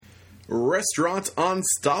Restaurant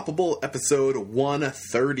Unstoppable, episode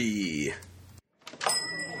 130.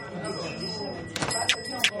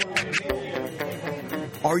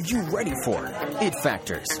 Are you ready for it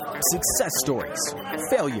factors, success stories,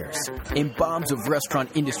 failures, and bombs of restaurant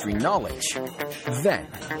industry knowledge? Then,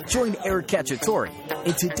 join Eric Cacciatore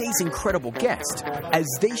and today's incredible guest as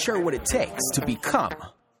they share what it takes to become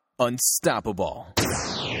unstoppable.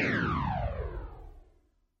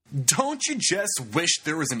 Don't you just wish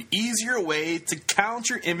there was an easier way to count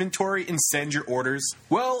your inventory and send your orders?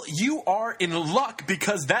 Well, you are in luck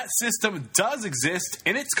because that system does exist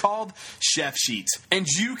and it's called ChefSheet. And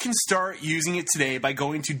you can start using it today by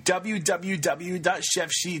going to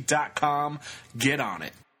www.chefsheet.com. Get on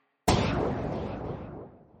it.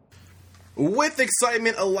 With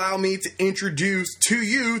excitement, allow me to introduce to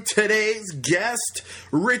you today's guest,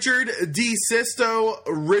 Richard DeSisto.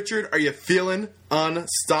 Richard, are you feeling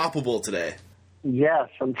unstoppable today? Yes,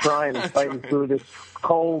 I'm trying. I'm fighting through this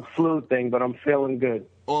cold flu thing, but I'm feeling good.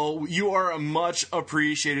 Well, you are much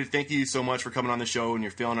appreciated. Thank you so much for coming on the show and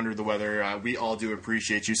you're feeling under the weather. We all do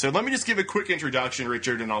appreciate you. So let me just give a quick introduction,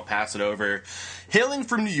 Richard, and I'll pass it over. Hailing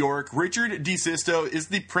from New York, Richard DeSisto is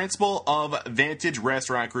the principal of Vantage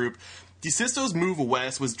Restaurant Group. DeSisto's move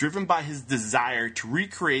west was driven by his desire to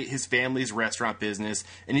recreate his family's restaurant business,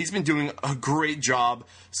 and he's been doing a great job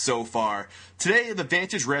so far. Today, the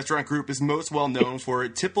Vantage Restaurant Group is most well known for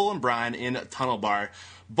Tipple and Brine in Tunnel Bar,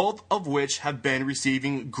 both of which have been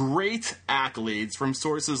receiving great accolades from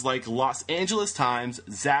sources like Los Angeles Times,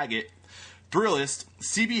 Zagat, Thrillist,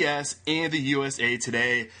 CBS, and the USA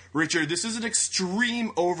Today. Richard, this is an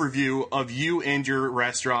extreme overview of you and your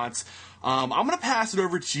restaurants. I'm going to pass it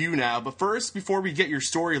over to you now, but first, before we get your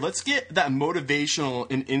story, let's get that motivational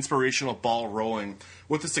and inspirational ball rolling.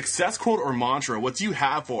 With a success quote or mantra, what do you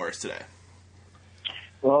have for us today?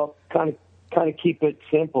 Well, kind of keep it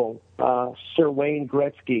simple. Sir Wayne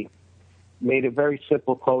Gretzky made a very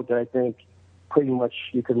simple quote that I think pretty much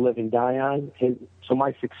you could live and die on. So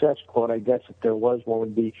my success quote, I guess if there was one,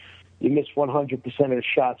 would be, you miss 100% of the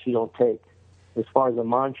shots you don't take. As far as a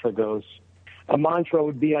mantra goes, a mantra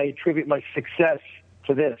would be, I attribute my success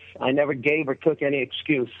to this. I never gave or took any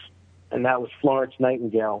excuse, and that was Florence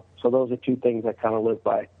Nightingale. So those are two things I kind of live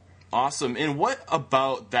by. Awesome. And what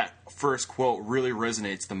about that first quote really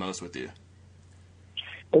resonates the most with you?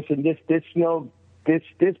 Listen, this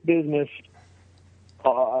business,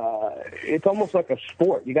 it's almost like a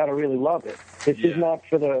sport. You got to really love it. This is not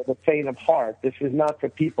for the faint of heart. This is not for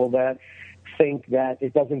people that think that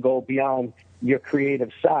it doesn't go beyond your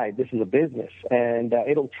creative side. This is a business, and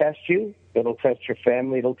it'll test you. It'll test your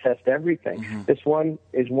family. It'll test everything. Mm-hmm. This one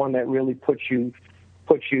is one that really puts you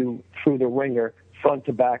through the ringer, front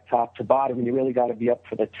to back, top to bottom, and you really got to be up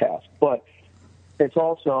for the test. But it's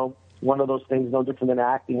also one of those things no different than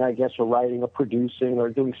acting, I guess, or writing or producing or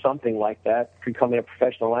doing something like that, becoming a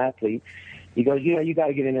professional athlete. He goes, you got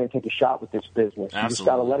to get in there and take a shot with this business. Absolutely. You just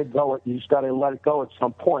got to let it go. You just got to let it go at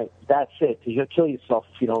some point. That's it. Because you'll kill yourself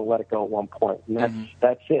if you don't let it go at one point. And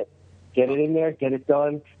that's it. Get it in there, get it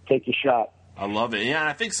done, take your shot. I love it. Yeah, and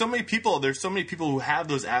I think there's so many people who have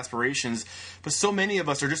those aspirations, but so many of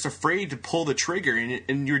us are just afraid to pull the trigger,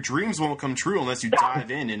 and your dreams won't come true unless you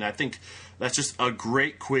dive in. And I think that's just a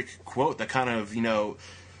great, quick quote that kind of,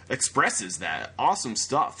 expresses that. Awesome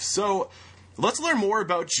stuff. So let's learn more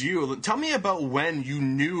about you. Tell me about when you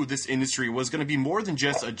knew this industry was going to be more than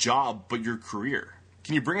just a job, but your career.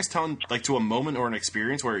 Can you bring us down to a moment or an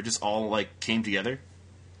experience where it just all came together?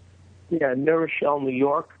 Yeah, New Rochelle, New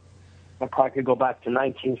York. I probably could go back to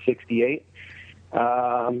 1968.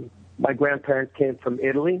 My grandparents came from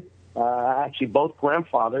Italy. Actually, both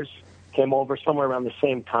grandfathers came over somewhere around the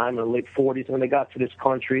same time in the late 40s. When they got to this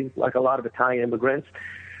country, like a lot of Italian immigrants,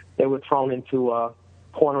 they were thrown into a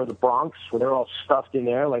corner of the Bronx where they're all stuffed in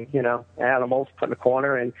there like, animals put in a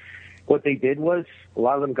corner. And what they did was a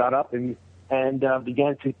lot of them got up and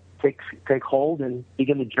began to take hold and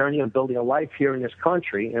begin the journey of building a life here in this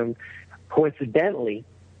country. And coincidentally,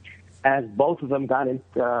 as both of them got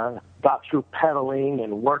through pedaling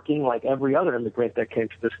and working like every other immigrant that came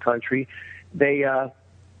to this country, they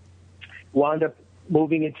wound up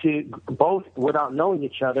moving into, both without knowing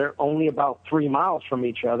each other, only about 3 miles from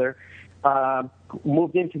each other,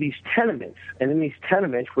 moved into these tenements. And in these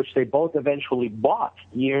tenements, which they both eventually bought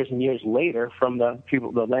years and years later from the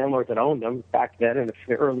landlords that owned them back then in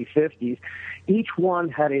the early 50s, each one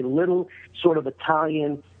had a little sort of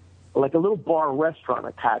Italian, like a little bar restaurant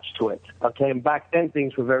attached to it. Okay, and back then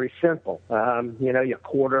things were very simple. You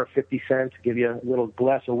quarter, 50 cents, give you a little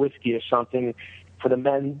glass of whiskey or something for the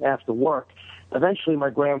men after work. Eventually my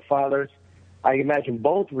grandfathers I imagine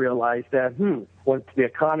both realized that, when the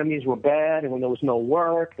economies were bad and when there was no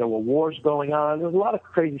work, there were wars going on, there was a lot of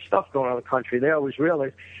crazy stuff going on in the country. They always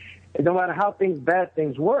realized, and no matter how bad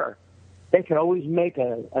things were, they could always make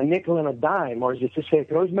a nickel and a dime, or as you just say, they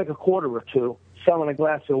could always make a quarter or two selling a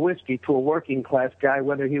glass of whiskey to a working class guy,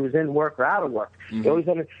 whether he was in work or out of work. They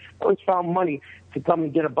always found money to come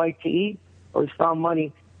and get a bite to eat, always found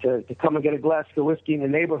money to come and get a glass of whiskey in the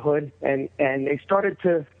neighborhood, and they started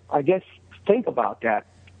to, I guess, think about that.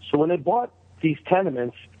 So when they bought these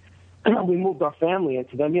tenements, we moved our family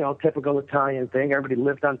into them, typical Italian thing. Everybody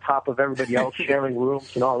lived on top of everybody else, sharing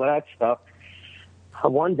rooms and all that stuff.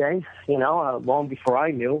 One day, long before I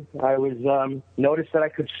knew, I was noticed that I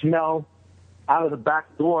could smell out of the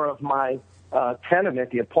back door of my tenement,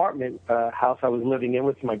 the apartment house I was living in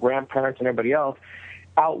with my grandparents and everybody else.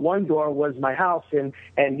 Out one door was my house, and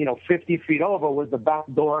 50 feet over was the back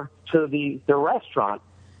door to the restaurant.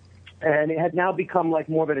 And it had now become like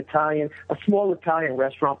more of a small Italian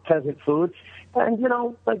restaurant, peasant foods, and,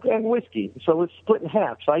 and whiskey. So it was split in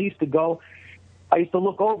half. So I used to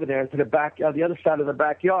look over there into the other side of the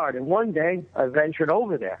backyard. And one day I ventured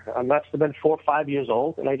over there. I must have been 4 or 5 years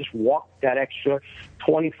old. And I just walked that extra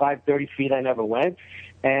 25, 30 feet I never went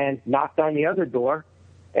and knocked on the other door.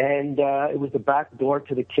 And it was the back door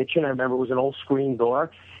to the kitchen. I remember it was an old screen door.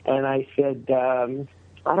 And I said,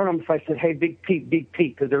 I don't know if I said, "Hey, Big Pete,"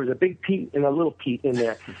 because there was a Big Pete and a Little Pete in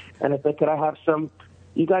there. And I said, "Can I have some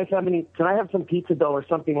pizza dough or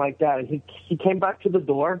something like that?" And he came back to the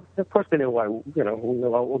door. Of course, they knew all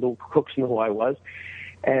the cooks knew who I was.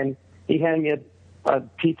 And he handed me a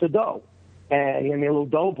pizza dough. And he handed me a little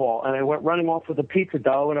dough ball. And I went running off with the pizza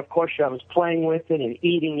dough. And, of course, I was playing with it and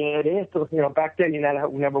eating it. Back then,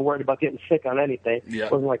 we never worried about getting sick on anything. Yeah.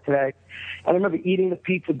 It wasn't like today. And I remember eating the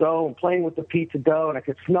pizza dough and playing with the pizza dough. And I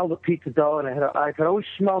could smell the pizza dough. And I could always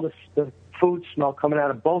smell the food smell coming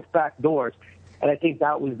out of both back doors. And I think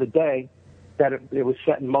that was the day that it was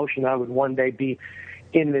set in motion. I would one day be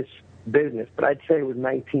in this business. But I'd say it was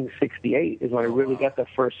 1968 is when I really got the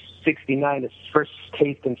first, 69, the first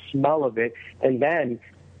taste and smell of it. And then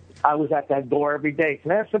I was at that door every day.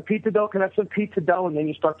 Can I have some pizza dough? Can I have some pizza dough? And then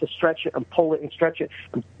you start to stretch it and pull it and stretch it.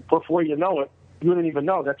 And before you know it, you didn't even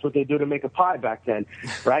know that's what they do to make a pie back then,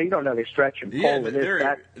 right? You don't know they stretch and pull and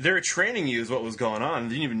they're training you is what was going on. You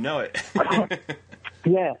didn't even know it.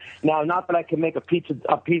 Yeah. Now, not that I could make a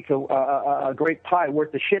great pie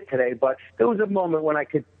worth of shit today, but there was a moment when I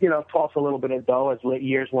could, toss a little bit of dough as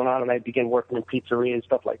years went on, and I began working in pizzeria and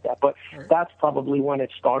stuff like that. But that's probably when it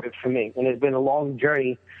started for me, and it's been a long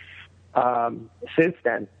journey since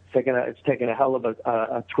then. It's taken a hell of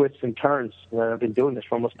a twists and turns. I've been doing this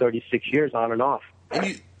for almost 36 years, on and off.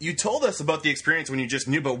 And you told us about the experience when you just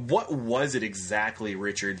knew, but what was it exactly,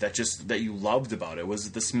 Richard, that you loved about it? Was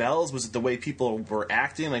it the smells? Was it the way people were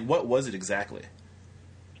acting? Like, what was it exactly?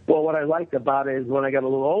 Well, what I liked about it is when I got a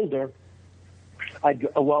little older,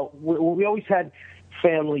 we always had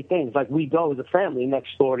family things. Like, we'd go as a family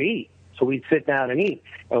next door to eat. So we'd sit down and eat.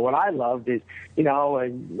 And what I loved is,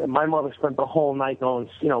 and my mother spent the whole night going,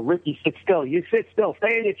 "Ricky, sit still. You sit still.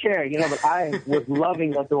 Stay in your chair." But I was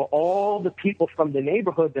loving that there were all the people from the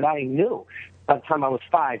neighborhood that I knew by the time I was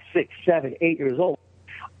 5, 6, 7, 8 years old.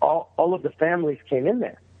 All of the families came in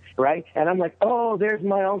there, right? And I'm like, "Oh, there's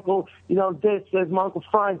my uncle, there's my Uncle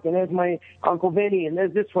Frank, and there's my Uncle Vinny, and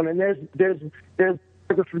there's this one, and there's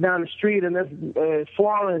from down the street, and there's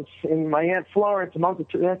Florence, and my Aunt Florence, and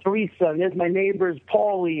Aunt Teresa, and there's my neighbors,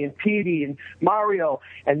 Paulie, and Petey, and Mario."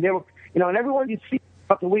 And they were, and everyone you'd see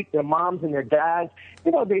throughout the week, their moms and their dads,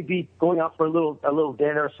 they'd be going out for a little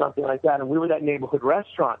dinner or something like that, and we were that neighborhood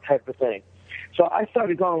restaurant type of thing. So I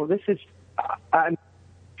started going, well, this is, I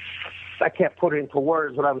can't put it into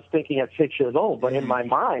words what I was thinking at 6 years old, but in my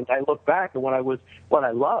mind, I look back at what I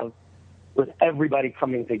loved was everybody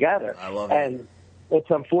coming together. I love it. And it's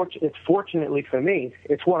fortunately for me,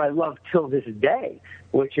 it's what I love till this day,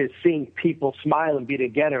 which is seeing people smile and be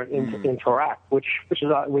together and interact, which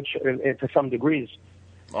to some degrees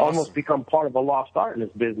almost become part of a lost art in this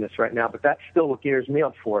business right now. But that's still what gears me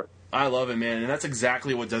up for it. I love it, man, and that's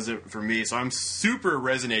exactly what does it for me. So I'm super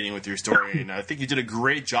resonating with your story, and I think you did a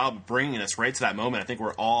great job of bringing us right to that moment. I think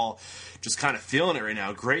we're all just kind of feeling it right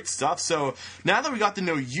now. Great stuff. So now that we got to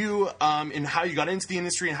know you and how you got into the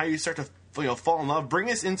industry and how you start to fall in love, bring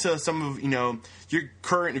us into some of your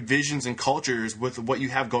current visions and cultures with what you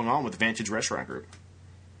have going on with Vantage Restaurant Group.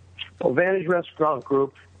 Well, Vantage Restaurant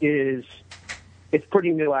Group it's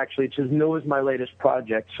pretty new, actually. It's as new as my latest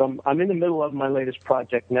project. So I'm in the middle of my latest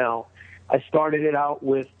project now. I started it out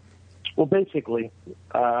with Well, basically,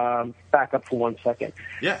 back up for 1 second.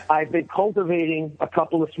 Yeah. I've been cultivating a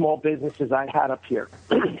couple of small businesses I had up here.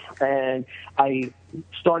 And I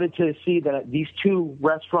started to see that these 2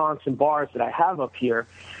 restaurants and bars that I have up here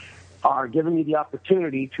are giving me the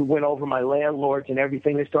opportunity to win over my landlords and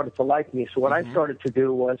everything. They started to like me. So what I started to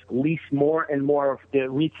do was lease more and more of the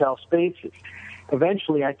retail spaces.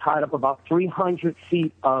 Eventually, I tied up about 300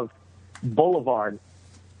 feet of boulevard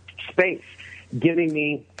space, giving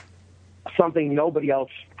me something nobody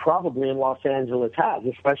else probably in Los Angeles has,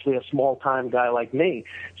 especially a small-time guy like me.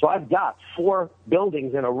 So I've got 4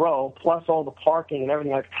 buildings in a row, plus all the parking and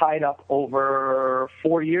everything I've tied up over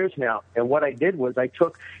 4 years now. And what I did was I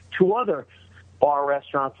took 2 other bar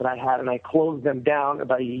restaurants that I had, and I closed them down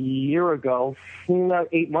about a year ago,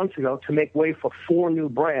 8 months ago, to make way for 4 new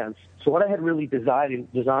brands. So what I had really designed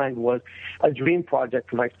was a dream project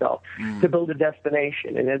for myself, to build a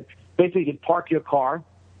destination. And then basically you'd park your car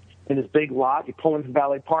in this big lot, you pull into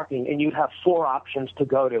valet parking, and you'd have 4 options to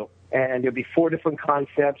go to. And there'd be 4 different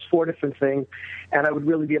concepts, 4 different things, and I would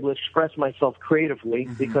really be able to express myself creatively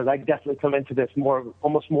because I definitely come into this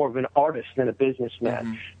almost more of an artist than a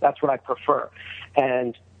businessman. That's what I prefer.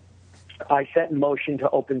 And I set in motion to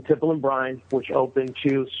open Tipple and Brine, which opened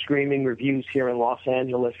to screaming reviews here in Los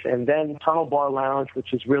Angeles, and then Tunnel Bar Lounge,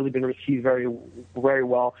 which has really been received very, very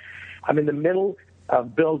well. I'm in the middle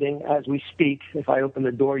of building as we speak. If I open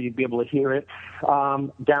the door, you'd be able to hear it.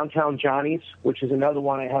 Downtown Johnny's, which is another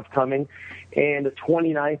one I have coming, and the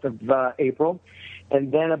 29th of April.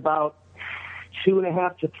 And then about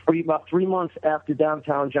 2.5 to 3 months after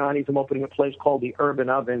Downtown Johnny's, I'm opening a place called the Urban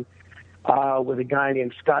Oven with a guy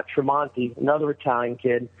named Scott Tremonti, another Italian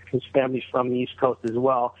kid. His family's from the East Coast as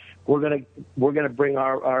well. We're gonna bring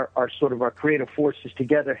our sort of our creative forces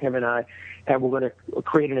together, him and I, and we're gonna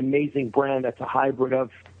create an amazing brand that's a hybrid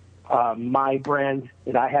of my brand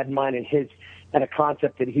that I had in mind and his, and a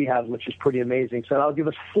concept that he has, which is pretty amazing. So that'll give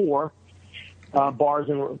us 4 bars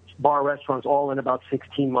and bar restaurants all in about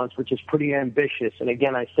 16 months, which is pretty ambitious. And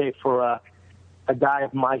again, I say for a guy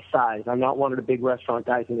of my size. I'm not one of the big restaurant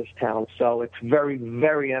guys in this town, so it's very,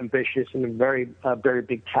 very ambitious and a very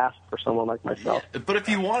big task for someone like myself. Yeah, but if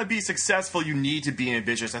you want to be successful, you need to be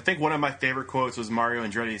ambitious. I think one of my favorite quotes was Mario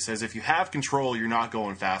Andretti. He says, if you have control, you're not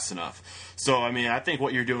going fast enough. So, I mean, I think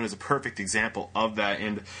what you're doing is a perfect example of that,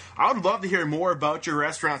 and I would love to hear more about your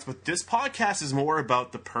restaurants, but this podcast is more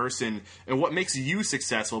about the person and what makes you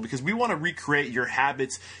successful, because we want to recreate your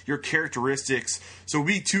habits, your characteristics, so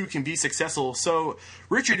we too can be successful. So,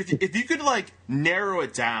 Richard, if you could narrow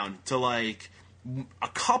it down to a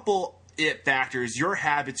couple factors, your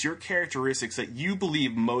habits, your characteristics that you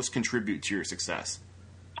believe most contribute to your success.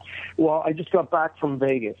 Well, I just got back from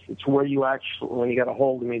Vegas. It's where when you got a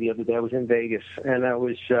hold of me the other day, I was in Vegas, and I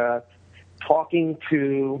was I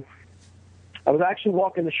was actually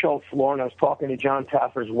walking the show floor, and I was talking to John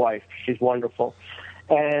Taffer's wife. She's wonderful.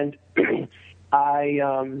 And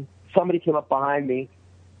somebody came up behind me,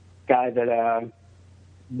 guy that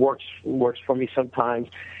works for me sometimes,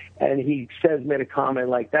 and he made a comment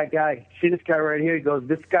like, that guy, see this guy right here? He goes,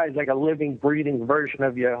 this guy's like a living, breathing version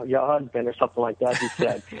of your husband, or something like that, he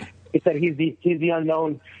said. He said he's the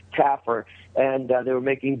unknown Taffer, and they were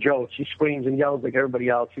making jokes. He screams and yells like everybody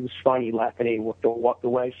else. He was funny, laughing, and he walked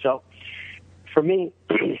away. So for me,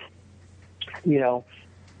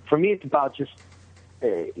 it's about just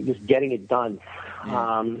getting it done.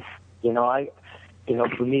 For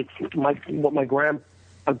me, it's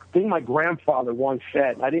I think my grandfather once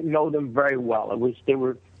said, I didn't know them very well. They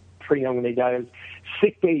were pretty young when they died.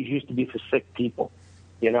 Sick days used to be for sick people,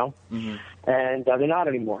 and they're not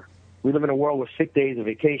anymore. We live in a world with sick days and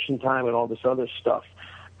vacation time and all this other stuff.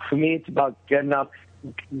 For me, it's about getting up,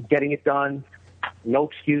 getting it done, no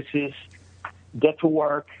excuses, get to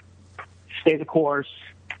work, stay the course.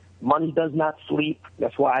 Money does not sleep.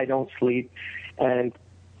 That's why I don't sleep. And,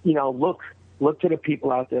 look to the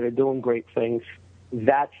people out there that are doing great things.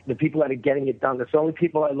 That's the people that are getting it done. That's the only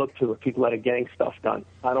people I look to, are people that are getting stuff done.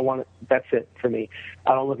 That's it for me.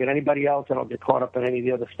 I don't look at anybody else. I don't get caught up in any of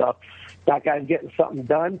the other stuff. That guy's getting something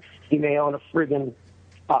done. He may own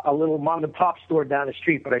a little mom and pop store down the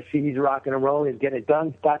street, but I see he's rocking and rolling, he's getting it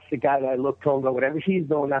done. That's the guy that I look to and go, whatever he's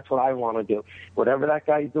doing, that's what I want to do. Whatever that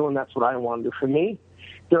guy's doing, that's what I want to do. For me,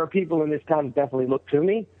 there are people in this town that definitely look to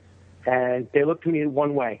me, and they look to me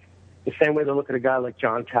one way. The same way they look at a guy like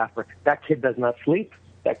John Taffer. That kid does not sleep.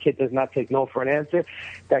 That kid does not take no for an answer.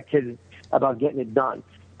 That kid is about getting it done.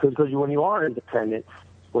 Because when you are independent,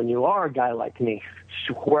 when you are a guy like me,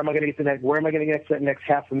 where am I going to get that next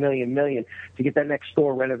 $500,000 million to get that next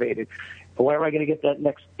store renovated? But where am I going to get that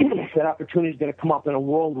next? That opportunity is going to come up in a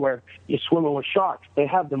world where you're swimming with sharks. They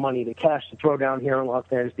have the money, the cash to throw down here in Los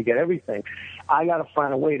Angeles to get everything. I got to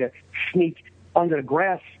find a way to sneak under the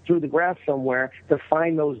grass, through the grass somewhere to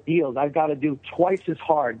find those deals. I've got to do twice as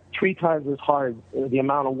hard, 3 times as hard the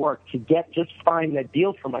amount of work to just find that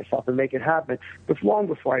deal for myself and make it happen. But long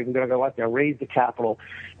before I can go out there, raise the capital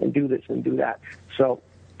and do this and do that. So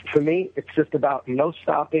for me, it's just about no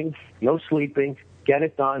stopping, no sleeping, get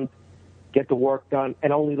it done, get the work done,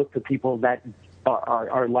 and only look to people that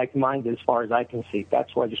are like-minded as far as I can see.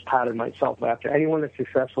 That's why I just patted myself after. Anyone that's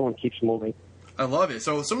successful and keeps moving. I love it.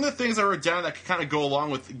 So some of the things I wrote down that could kind of go along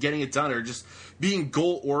with getting it done are just being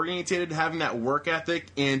goal-oriented, having that work ethic,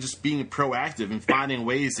 and just being proactive and finding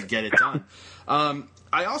ways to get it done.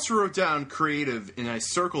 I also wrote down creative, and I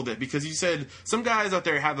circled it because you said some guys out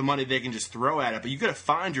there have the money they can just throw at it, but you got to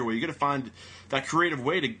find your way. You got to find that creative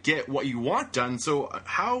way to get what you want done. So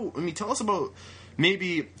tell us about,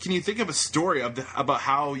 maybe, can you think of a story about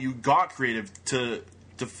how you got creative to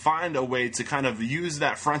find a way to kind of use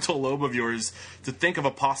that frontal lobe of yours to think of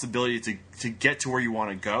a possibility to get to where you want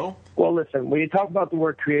to go? Well, listen, when you talk about the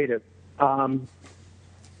word creative,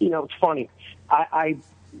 it's funny.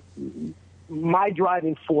 My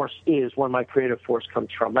driving force is where my creative force comes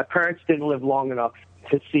from. My parents didn't live long enough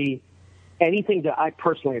to see anything that I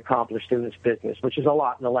personally accomplished in this business, which is a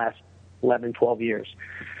lot in the last 11, 12 years.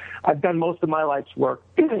 I've done most of my life's work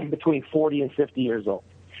between 40 and 50 years old.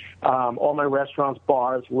 All my restaurants,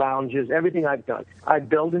 bars, lounges, everything I've done. I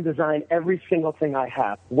build and design every single thing I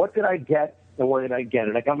have. What did I get and where did I get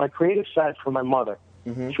it? I got my creative side from my mother.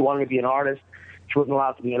 Mm-hmm. She wanted me to be an artist. She wasn't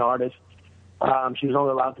allowed to be an artist. She was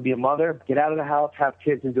only allowed to be a mother, get out of the house, have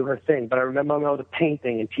kids, and do her thing. But I remember my mother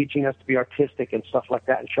painting and teaching us to be artistic and stuff like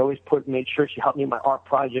that. And she always made sure she helped me in my art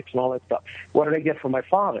projects and all that stuff. What did I get from my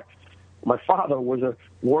father? My father was a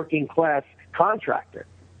working-class contractor.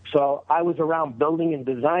 So I was around building and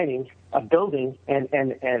designing a building and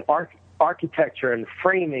architecture and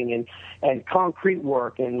framing and concrete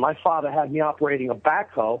work. And my father had me operating a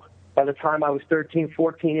backhoe. By the time I was 13,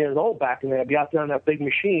 14 years old back in there, I'd be out there on that big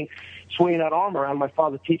machine, swinging that arm around. My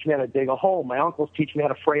father teaching me how to dig a hole. My uncles teaching me how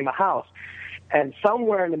to frame a house. And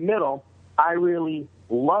somewhere in the middle, I really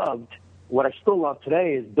loved, what I still love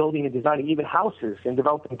today is building and designing even houses and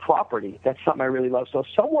developing property. That's something I really love. So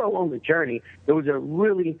somewhere along the journey, there was a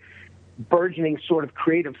really burgeoning sort of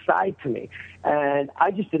creative side to me. And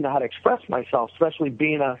I just didn't know how to express myself, especially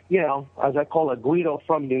being as I call it, Guido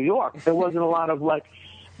from New York. There wasn't a lot of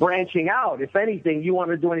branching out. If anything, you want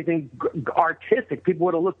to do anything artistic, people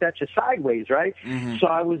would have looked at you sideways, right? Mm-hmm. So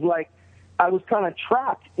I was kind of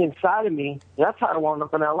trapped inside of me. That's how I wound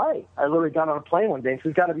up in L.A. I literally got on a plane one day. So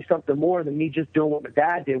there's got to be something more than me just doing what my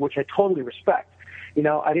dad did, which I totally respect.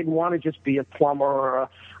 I didn't want to just be a plumber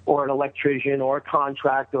or an electrician or a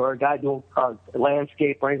contractor or a guy doing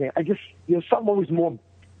landscape or anything. I just, something was more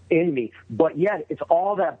in me. But yet, it's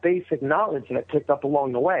all that basic knowledge that I picked up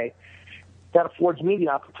along the way that affords me the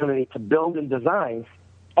opportunity to build and design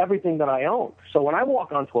everything that I own. So when I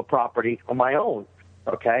walk onto a property on my own,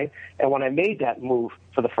 okay, and when I made that move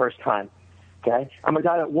for the first time, okay, I'm a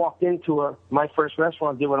guy that walked into my first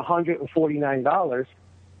restaurant doing $149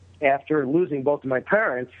 after losing both of my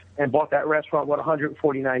parents and bought that restaurant with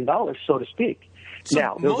 $149, so to speak. So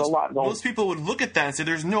now, there's a lot going on. Most people would look at that and say,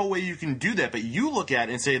 there's no way you can do that, but you look at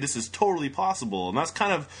it and say, this is totally possible, and that's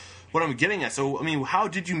kind of what I'm getting at. So, how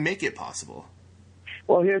did you make it possible?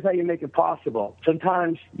 Well, here's how you make it possible.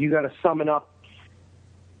 Sometimes you got to summon up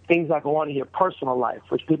things that go on in your personal life,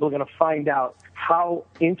 which people are going to find out how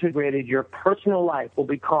integrated your personal life will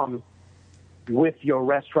become with your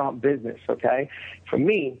restaurant business, okay? For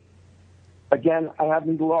me, again, I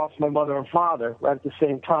haven't lost my mother and father right at the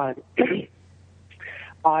same time.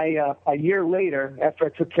 A year later, after I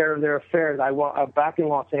took care of their affairs, I was back in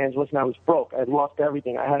Los Angeles and I was broke. I had lost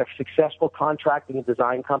everything. I had a successful contracting and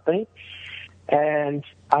design company, and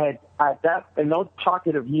in those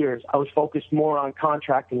talkative years, I was focused more on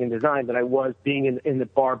contracting and design than I was being in the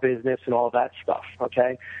bar business and all that stuff.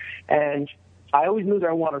 Okay, and I always knew that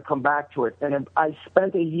I wanted to come back to it. And I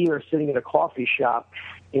spent a year sitting at a coffee shop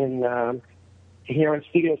here in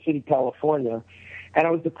Studio City, California, and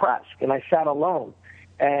I was depressed and I sat alone.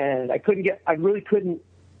 And I couldn't get my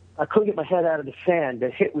head out of the sand.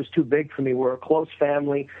 The hit was too big for me. We're a close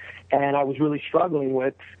family, and I was really struggling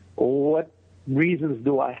with what reasons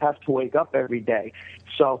do I have to wake up every day.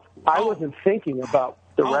 So I wasn't thinking about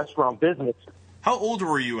the restaurant business. How old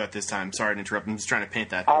were you at this time? Sorry to interrupt. I'm just trying to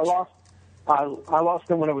paint that picture. I lost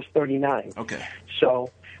him when I was 39. Okay.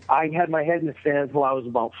 So I had my head in the sand until I was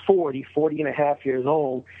about 40 and a half years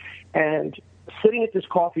old. And sitting at this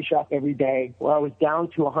coffee shop every day where I was down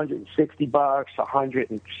to $160, $159,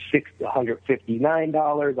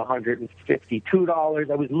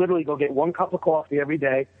 $152. I would literally go get one cup of coffee every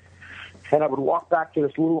day, and I would walk back to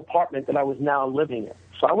this little apartment that I was now living in.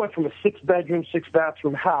 So I went from a 6-bedroom,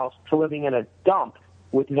 6-bathroom house to living in a dump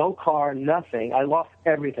with no car, nothing. I lost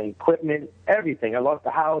everything, equipment, everything. I lost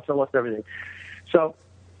the house, I lost everything. So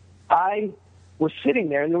I was sitting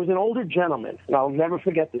there, and there was an older gentleman, and I'll never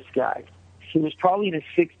forget this guy. He was probably in his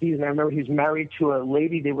 60s, and I remember he was married to a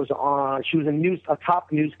lady that was on, she was a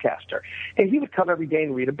top newscaster. And he would come every day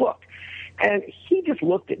and read a book. And he just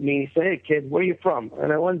looked at me and said, "Hey, kid, where are you from?"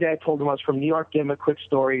 And one day I told him I was from New York, gave him a quick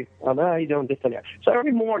story. How you doing, this and that. So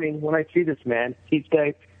every morning when I see this man, he'd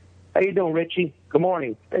say, "How you doing, Richie? Good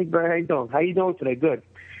morning. Hey, Brad, how you doing? How you doing today? Good."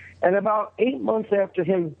 And about 8 months after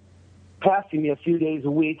him passing me a few days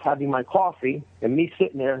a week, having my coffee, and me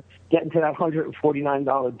sitting there getting to that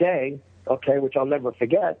 $149 day, okay, which I'll never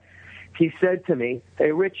forget, he said to me,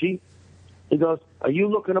 "Hey, Richie," he goes, "are you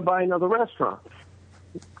looking to buy another restaurant?"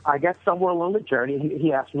 I got somewhere along the journey.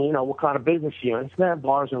 He asked me, what kind of business you in? I said,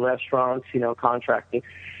 bars and restaurants, contracting.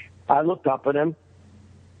 I looked up at him,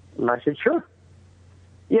 and I said, "Sure.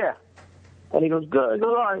 Yeah." And he goes, "Good." I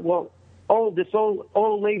go, "All right, well, this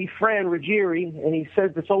old lady, Fran Ruggieri," and he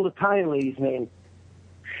says this old Italian lady's name,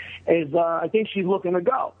 is, I think she's looking to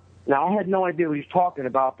go. Now, I had no idea what he was talking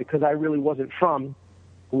about because I really wasn't from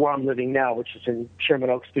where I'm living now, which is in Sherman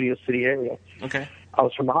Oaks, Studio City area. Okay. I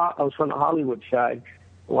was from the Hollywood side.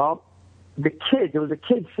 Well, there was a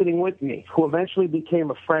kid sitting with me who eventually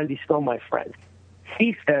became a friend. He's still my friend.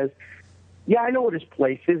 He says, "Yeah, I know where this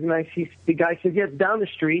place is." And the guy says, "Yeah, it's down the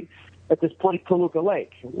street at this place, Toluca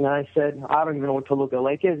Lake." And I said, "I don't even know what Toluca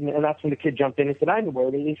Lake is." And that's when the kid jumped in and said, "I know where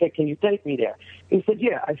it is." He said, "Can you take me there?" He said,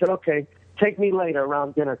 "Yeah." I said, "Okay, take me later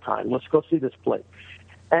around dinner time. Let's go see this place."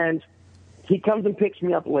 And he comes and picks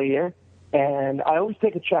me up later, and I always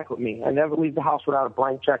take a check with me. I never leave the house without a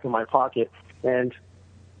blank check in my pocket. And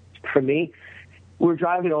for me, we were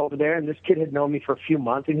driving over there, and this kid had known me for a few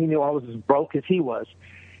months, and he knew I was as broke as he was.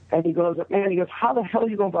 And he goes, "How the hell are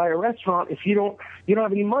you going to buy a restaurant if you don't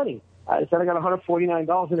have any money?" I said, "I got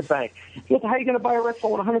 $149 in the bank." He goes, "How are you going to buy a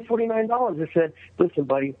restaurant with $149? I said, "Listen,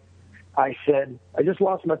 buddy," I said, "I just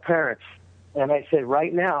lost my parents." And I said,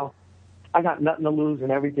 "Right now, I got nothing to lose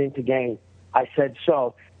and everything to gain." I said,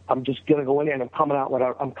 "So I'm just going to go in there and I'm coming out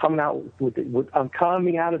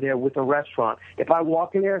of there with a restaurant. If I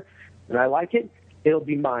walk in there and I like it, it'll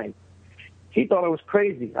be mine." He thought I was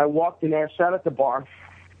crazy. I walked in there, sat at the bar.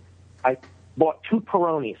 I bought 2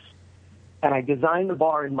 Peronis, and I designed the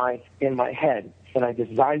bar in my head. And I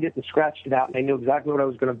designed it and scratched it out, and I knew exactly what I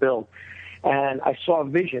was going to build. And I saw a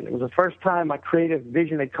vision. It was the first time my creative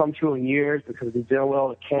vision had come true in years because of the deal with all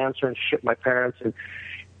the cancer and shit my parents.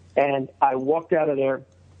 And I walked out of there,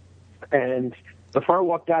 and before I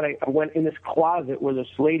walked out, I went in this closet where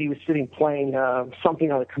this lady was sitting playing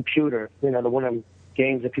something on the computer, the one of them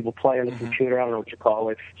games that people play on the computer. I don't know what you call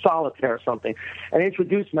it, solitaire or something. And I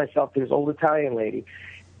introduced myself to this old Italian lady,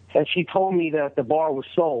 and she told me that the bar was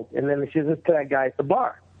sold. And then she says to that guy at the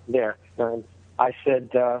bar there. And I said,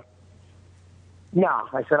 "No."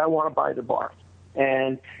 I said, "I want to buy the bar."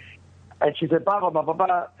 And she said, "Blah, blah, blah, blah,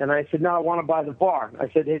 blah." And I said, "No, I want to buy the bar." I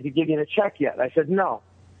said, "Have you given a check yet?" I said, "No."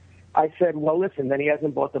 I said, "Well, listen, then he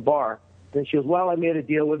hasn't bought the bar." And she goes, "Well, I made a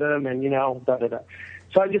deal with him, and, da-da-da."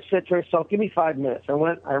 So I just said to herself, "Give me 5 minutes." I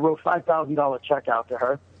wrote $5,000 check out to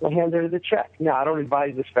her. I handed her the check. Now, I don't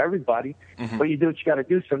advise this for everybody, but you do what you got to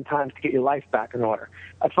do sometimes to get your life back in order.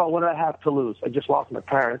 I thought, what did I have to lose? I just lost my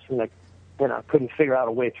parents, and I couldn't figure out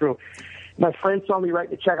a way through. My friend saw me write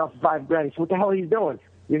the check out for $5,000. He said, "What the hell are you doing?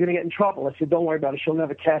 You're going to get in trouble." I said, "Don't worry about it. She'll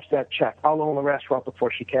never cash that check. I'll own the restaurant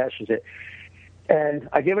before she cashes it." And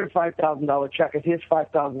I gave her a $5,000 check. I said, "Here's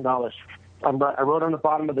 $5,000. I wrote on the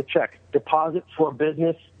bottom of the check, deposit for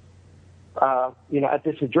business, at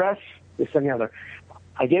this address, this and the other."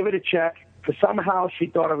 I gave her the check. For somehow she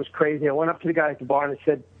thought I was crazy. I went up to the guy at the bar and I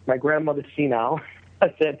said, "My grandmother's senile."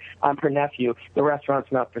 I said, "I'm her nephew. The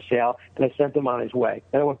restaurant's not for sale." And I sent him on his way.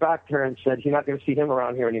 And I went back to her and said, "You're not going to see him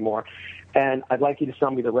around here anymore. And I'd like you to sell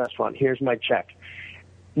me the restaurant. Here's my check."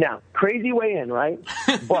 Now, crazy way in, right?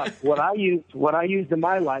 But what I used in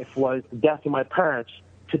my life was the death of my parents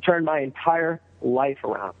to turn my entire life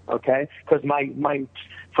around, okay? Because my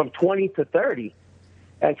from 20 to 30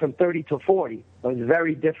 and from 30 to 40 was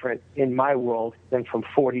very different in my world than from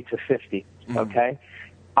 40 to 50, okay?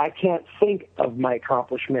 I can't think of my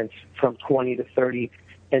accomplishments from 20 to 30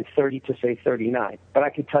 and 30 to, say, 39, but I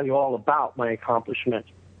can tell you all about my accomplishments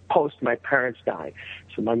post my parents dying.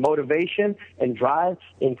 So my motivation and drive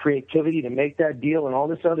and creativity to make that deal and all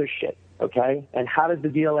this other shit, okay? And how did the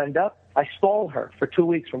deal end up? I stole her for 2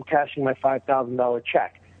 weeks from cashing my $5,000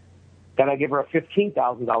 check. Then I give her a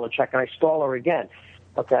 $15,000 check, and I stall her again,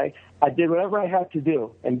 okay? I did whatever I had to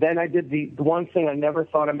do, and then I did the one thing I never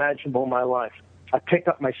thought imaginable in my life. I picked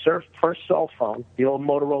up my first cell phone, the old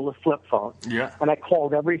Motorola flip phone, and I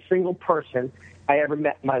called every single person I ever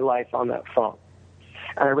met in my life on that phone.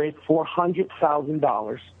 And I raised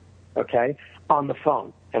 $400,000, okay, on the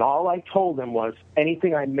phone. And all I told them was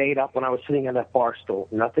anything I made up when I was sitting at that bar stool,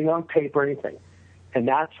 nothing on paper, anything. And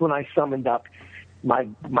that's when I summoned up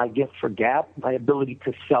my gift for gab, my ability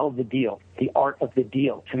to sell the deal, the art of the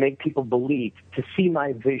deal, to make people believe, to see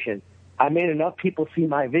my vision. I made enough people see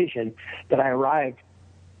my vision that I arrived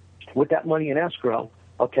with that money in escrow,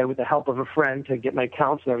 okay, with the help of a friend to get my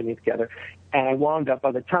accounts and everything together. And I wound up,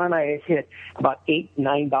 by the time I had hit about $8,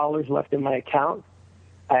 $9 left in my account,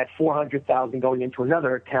 I had $400,000 going into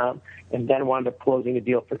another account, and then wound up closing a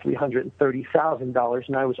deal for $330,000,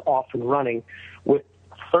 and I was off and running with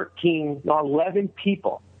 11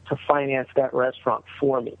 people to finance that restaurant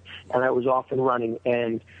for me, and I was off and running.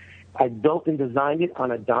 And I built and designed it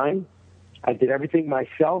on a dime. I did everything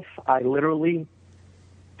myself. I literally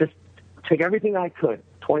just took everything I could,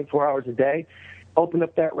 24 hours a day, opened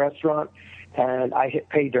up that restaurant, and I hit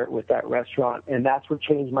pay dirt with that restaurant. And that's what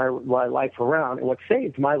changed my life around. And what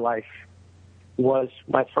saved my life was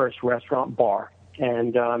my first restaurant bar.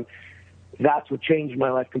 And that's what changed my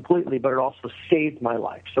life completely, but it also saved my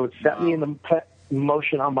life. So it set me in the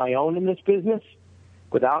motion on my own in this business,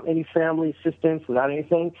 without any family assistance, without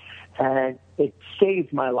anything. And it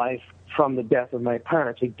saved my life from the death of my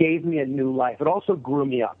parents. It gave me a new life. It also grew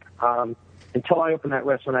me up. Until I opened that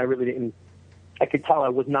restaurant, I could tell I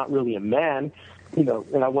was not really a man,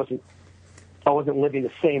 and I wasn't living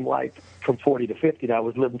the same life from 40 to 50 that I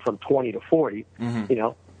was living from 20 to 40,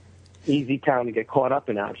 easy town to get caught up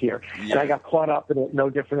in out here. Yeah. And I got caught up in it no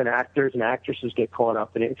different than actors and actresses get caught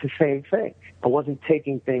up in it. It's the same thing. I wasn't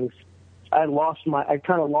taking things. I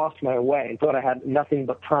kind of lost my way and thought I had nothing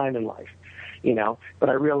but time in life, but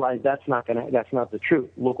I realized that's not the truth.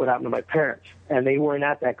 Look what happened to my parents. And they weren't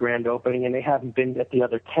at that grand opening, and they haven't been at the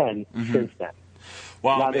other 10 since then.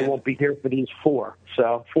 Wow, now they won't be here for these 4.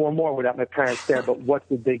 So 4 more without my parents there. But what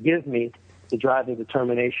did they give me? The drive and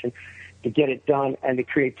determination to get it done, and the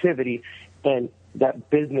creativity and that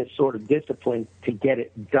business sort of discipline to get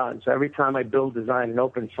it done. So every time I build, design, and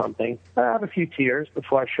open something, I have a few tears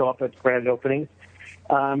before I show up at grand openings,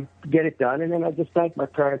 get it done. And then I just thank my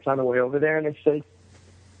parents on the way over there, and I say,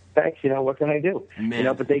 thanks, what can I do?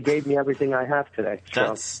 Man. But they gave me everything I have today.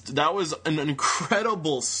 So. That was an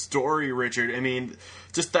incredible story, Richard. I mean,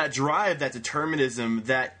 just that drive, that determinism,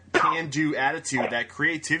 that can-do attitude, that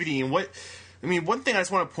creativity, and one thing I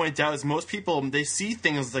just want to point out is most people, they see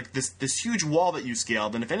things like this huge wall that you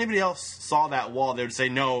scaled, and if anybody else saw that wall, they would say,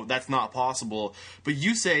 no, that's not possible. But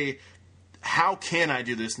you say, how can I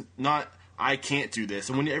do this? Not, I can't do this.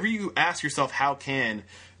 And whenever you ask yourself, how can,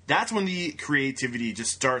 that's when the creativity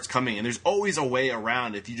just starts coming. And there's always a way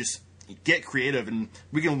around if you just get creative. And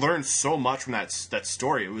we can learn so much from that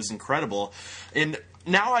story. It was incredible. And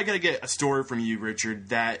now I got to get a story from you, Richard,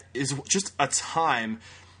 that is just a time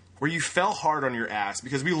where you fell hard on your ass,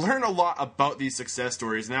 because we learn a lot about these success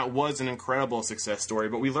stories, and that was an incredible success story,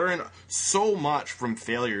 but we learn so much from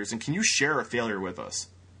failures. And can you share a failure with us?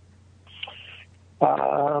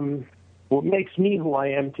 What makes me who I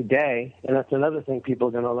am today, and that's another thing people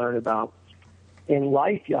are going to learn about, in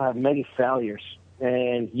life you'll have many failures,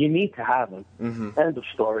 and you need to have them. Mm-hmm. End of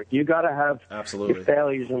story. You got to have your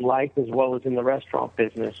failures in life as well as in the restaurant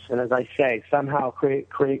business. And as I say, somehow create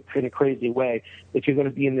in a crazy way, if you're going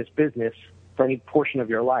to be in this business for any portion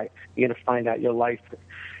of your life, you're going to find out your life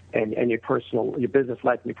and your business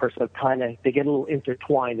life and your personal they get a little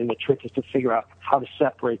intertwined, and the trick is to figure out how to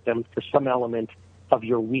separate them for some element of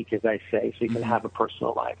your week, as I say, so you can have a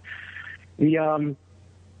personal life.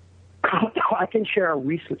 I can share a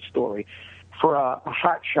recent story. For a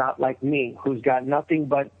hot shot like me, who's got nothing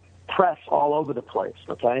but press all over the place,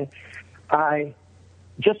 okay? I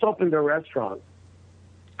just opened a restaurant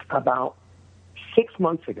about 6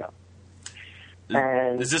 months ago.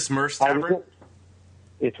 And is this Murph's Tavern?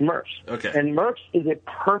 It's Murph's. Okay. And Murph's is a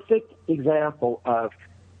perfect example of,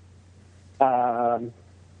 I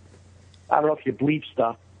don't know if you bleep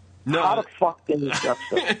stuff, how to fuck things up,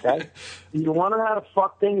 okay? You want to know how to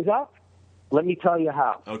fuck things up? Let me tell you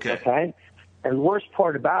how. Okay? And the worst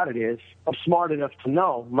part about it is, I'm smart enough to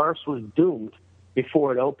know Murph's was doomed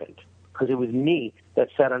before it opened. because it was me that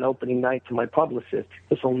said on opening night to my publicist,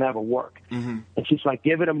 this will never work. Mm-hmm. And she's like,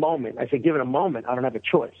 give it a moment. I said, give it a moment. I don't have a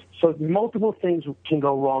choice. So multiple things can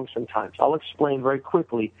go wrong sometimes. I'll explain very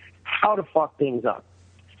quickly how to fuck things up.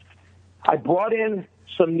 I brought in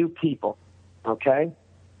some new people, okay?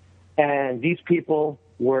 And these people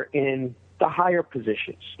were in the higher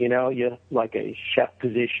positions, you like a chef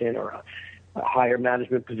position or a higher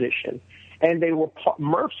management position. And they were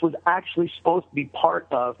Murph's was actually supposed to be part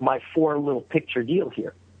of my 4 little picture deal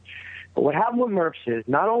here. But what happened with Murph's is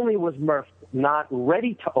not only was Murph not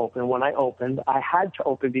ready to open when I opened, I had to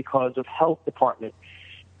open because of health department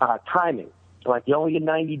timing. Like you only get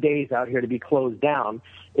 90 days out here to be closed down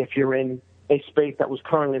if you're in a space that was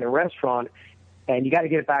currently in a restaurant, and you got to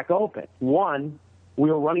get it back open. One, we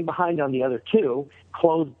were running behind on the other 2,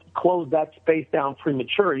 closed that space down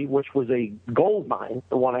prematurely, which was a gold mine,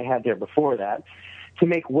 the one I had there before that, to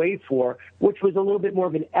make way for, which was a little bit more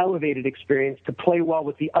of an elevated experience to play well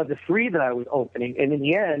with the other 3 that I was opening. And in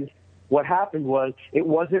the end, what happened was it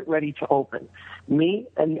wasn't ready to open. Me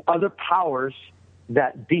and the other powers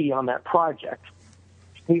that be on that project,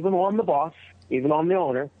 even though I'm the boss, even though I'm the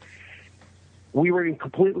owner, we were in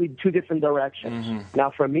completely 2 different directions. Mm-hmm. Now,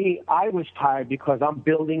 for me, I was tired because I'm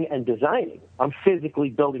building and designing. I'm physically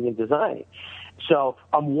building and designing. So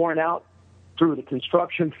I'm worn out through the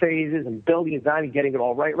construction phases and building and designing, getting it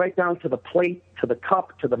all right down to the plate, to the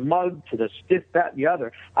cup, to the mug, to the this, that, and the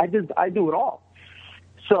other. I do it all.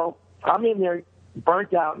 So I'm in there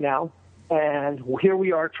burnt out now, and here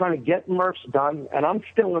we are trying to get Murph's done, and I'm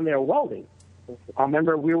still in there welding. I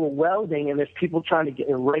remember we were welding, and there's people trying to get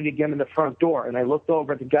ready to get in the front door. And I looked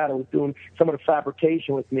over at the guy that was doing some of the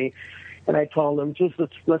fabrication with me, and I told him, just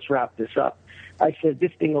let's wrap this up. I said,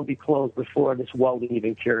 this thing will be closed before this welding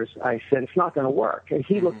even cures. I said, it's not going to work. And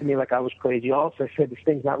he looked at me like I was crazy also. I said, this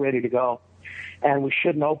thing's not ready to go, and we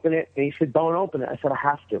shouldn't open it. And he said, don't open it. I said, I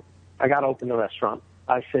have to. I got to open the restaurant.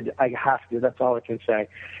 I said, I have to. That's all I can say.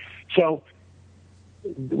 So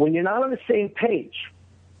when you're not on the same page,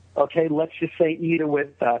 okay, let's just say either with,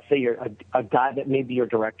 say, you're a guy that may be your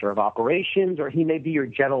director of operations, or he may be your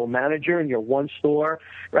general manager in your one store,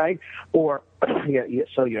 right? Or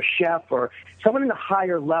so your chef or someone in the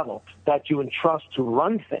higher level that you entrust to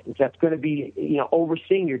run things. That's going to be,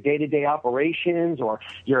 overseeing your day-to-day operations or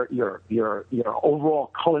your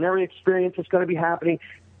overall culinary experience that's going to be happening.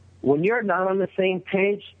 When you're not on the same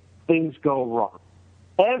page, things go wrong.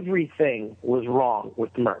 Everything was wrong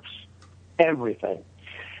with Murph's. Everything.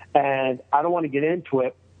 And I don't want to get into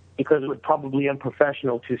it because it would probably be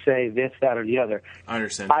unprofessional to say this, that, or the other. I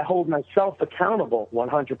understand. I hold myself accountable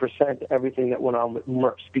 100% to everything that went on with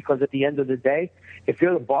Murph's, because at the end of the day, if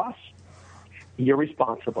you're the boss, you're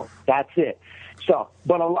responsible. That's it. So,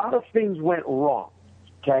 but a lot of things went wrong,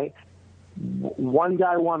 okay? One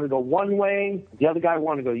guy wanted to go one way, the other guy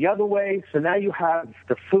wanted to go the other way. So now you have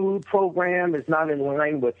the food program is not in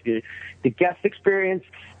line with the guest experience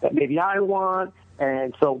that maybe I want.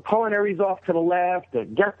 And so culinary's off to the left. The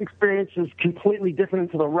guest experience is completely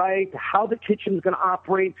different to the right. How the kitchen is going to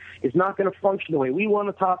operate is not going to function the way we want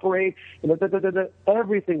it to operate.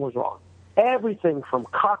 Everything was wrong. Everything from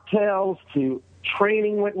cocktails to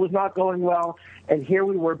training was not going well. And here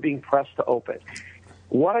we were being pressed to open.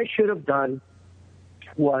 What I should have done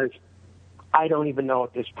was, I don't even know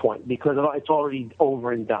at this point, because it's already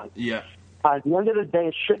over and done. Yeah. At the end of the day,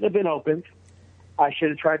 it shouldn't have been opened. I should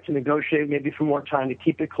have tried to negotiate maybe for more time to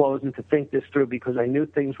keep it closed and to think this through, because I knew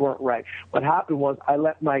things weren't right. What happened was I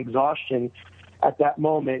let my exhaustion at that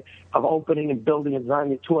moment of opening and building and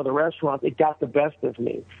designing 2 other restaurants, it got the best of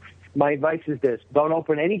me. My advice is this: don't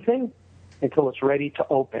open anything until it's ready to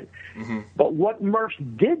open. Mm-hmm. But what Murph's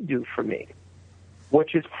did do for me,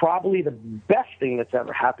 which is probably the best thing that's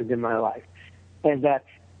ever happened in my life, is that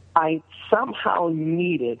I somehow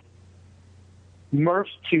needed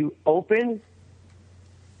Murph's to open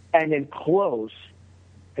and then close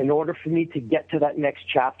in order for me to get to that next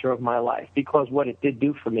chapter of my life. Because what it did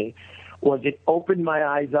do for me was it opened my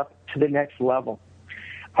eyes up to the next level.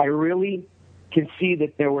 I really can see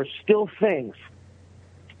that there were still things,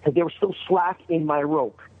 that there was still slack in my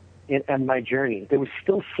rope and my journey. There was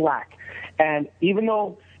still slack. And even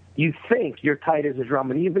though you think you're tight as a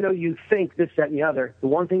drum, and even though you think this, that, and the other, the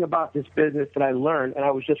one thing about this business that I learned, and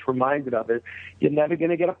I was just reminded of it, you're never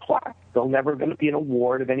going to get a plaque. There's never going to be an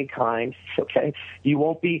award of any kind, okay? You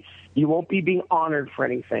won't be being honored for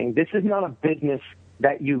anything. This is not a business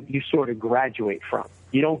that you sort of graduate from.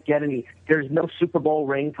 You don't get any, there's no Super Bowl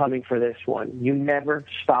ring coming for this one. You never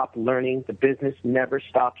stop learning. The business never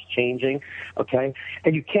stops changing, okay?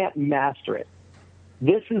 And you can't master it.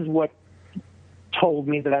 This is what told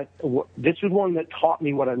me that this was one that taught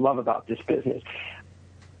me what I love about this business.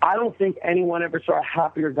 I don't think anyone ever saw a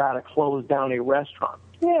happier guy to close down a restaurant.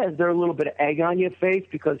 Yeah, is there a little bit of egg on your face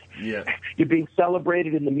because you're being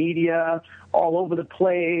celebrated in the media all over the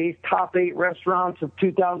place, top 8 restaurants of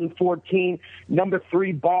 2014, number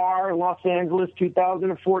 3 bar in Los Angeles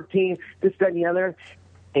 2014, this, that, and the other,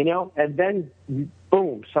 you know, and then,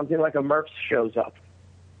 boom, something like a Murph's shows up.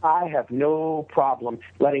 I have no problem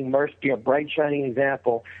letting Murph's be a bright, shining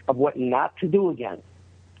example of what not to do again,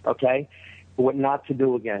 okay? What not to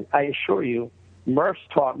do again. I assure you, Murph's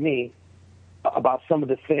taught me about some of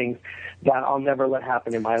the things that I'll never let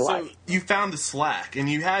happen in my life. So you found the slack, and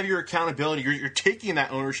you have your accountability. You're taking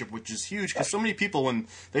that ownership, which is huge, because so many people, when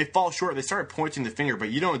they fall short, they start pointing the finger,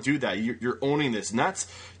 but you don't do that. You're owning this, and that's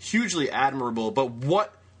hugely admirable. But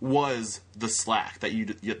what was the slack that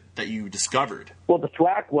you discovered? Well, the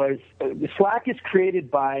slack is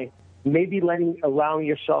created by maybe allowing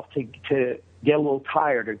yourself to get a little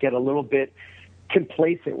tired or get a little bit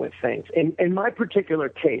complacent with things. In my particular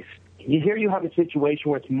case, here you have a situation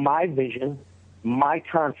where it's my vision, my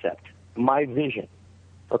concept, my vision,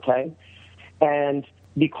 okay? And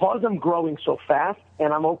because I'm growing so fast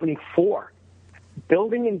and I'm opening 4,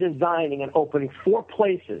 building and designing and opening 4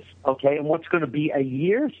 places, okay, in what's going to be a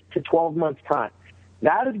year's to 12 months' time,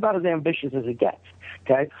 that is about as ambitious as it gets,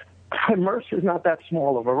 okay? Murph's is not that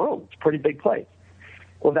small of a room. It's a pretty big place.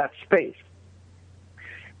 Well, that space.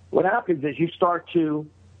 What happens is you start to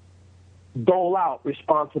dole out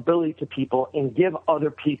responsibility to people and give other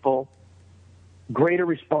people greater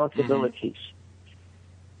responsibilities.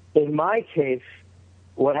 Mm-hmm. In my case,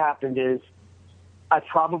 what happened is I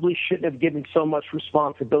probably shouldn't have given so much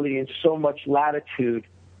responsibility and so much latitude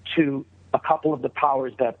to a couple of the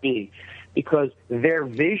powers that be, because their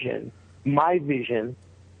vision, my vision,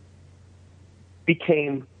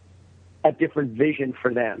 became a different vision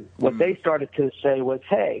for them. What they started to say was,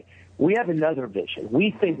 hey, we have another vision.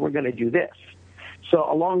 We think we're going to do this.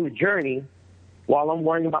 So along the journey, while I'm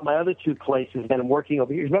worrying about my other 2 places and I'm working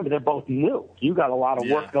over here, remember, they're both new. You got a lot of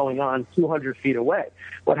work going on 200 feet away.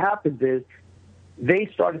 What happens is they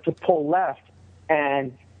started to pull left,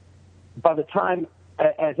 and by the time,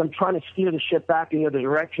 as I'm trying to steer the ship back in the other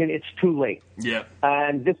direction, it's too late. Yeah.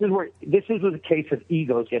 And this is where the case of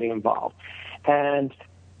egos getting involved. And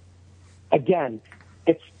again,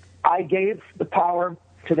 I gave the power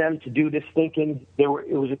to them to do this thinking. It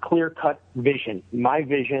was a clear-cut vision,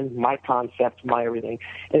 my concept, my everything,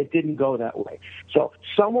 and it didn't go that way. So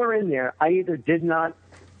somewhere in there, I either did not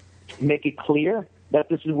make it clear that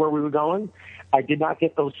this is where we were going, I did not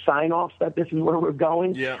get those sign-offs that this is where we're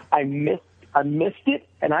going, I missed it,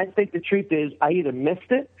 and I think the truth is I either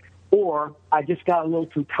missed it or I just got a little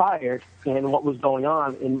too tired in what was going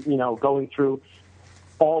on and, you know, going through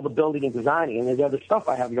all the building and designing and the other stuff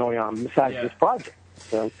I have going on besides this project.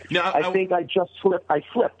 So I think I just slipped. I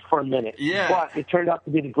slipped for a minute. Yeah. But it turned out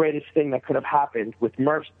to be the greatest thing that could have happened. With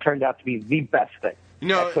Murph's, turned out to be the best thing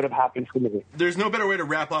that could have happened to me. There's no better way to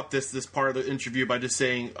wrap up this part of the interview by just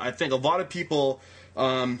saying, I think a lot of people,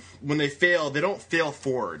 when they fail, they don't fail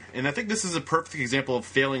forward. And I think this is a perfect example of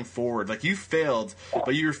failing forward. Like, you failed,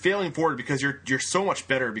 but you're failing forward because you're so much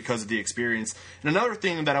better because of the experience. And another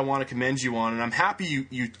thing that I want to commend you on, and I'm happy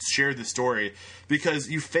you shared this story, because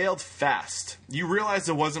you failed fast. You realized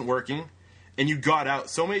it wasn't working, and you got out.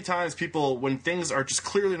 So many times people, when things are just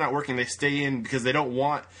clearly not working, they stay in because they don't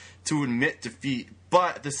want to admit defeat.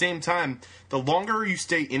 But at the same time, the longer you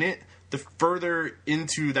stay in it, the further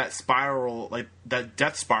into that spiral, like that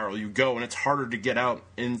death spiral, you go, and it's harder to get out.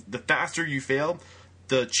 And the faster you fail,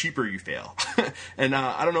 the cheaper you fail. And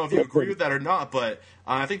I don't know if you agree with that or not, but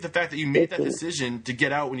I think the fact that you made that decision to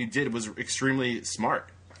get out when you did was extremely smart.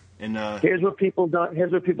 And here's what people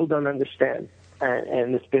don't understand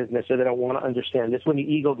in this business, or they don't want to understand. This is when the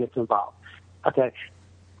ego gets involved. Okay,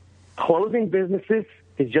 closing businesses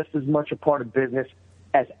is just as much a part of business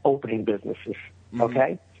as opening businesses.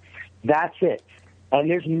 Okay. That's it. And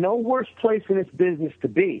there's no worse place in this business to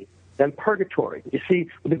be than purgatory. You see,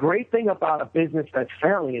 the great thing about a business that's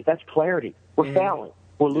failing is that's clarity. We're failing.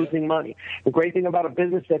 We're losing money. The great thing about a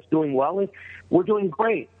business that's doing well is we're doing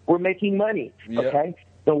great. We're making money. Okay?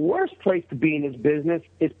 The worst place to be in this business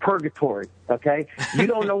is purgatory. Okay? You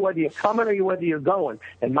don't know whether you're coming or whether you're going.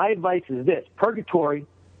 And my advice is this. Purgatory,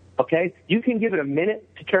 okay, you can give it a minute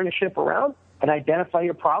to turn the ship around and identify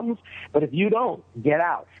your problems, but if you don't, get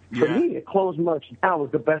out. For me, to close Murph's down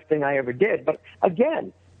was the best thing I ever did. But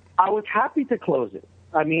again, I was happy to close it.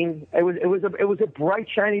 I mean, it was a bright,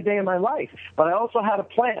 shiny day in my life. But I also had a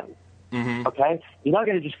plan. Okay? You're not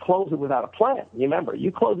going to just close it without a plan. Remember,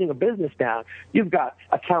 you're closing a business down. You've got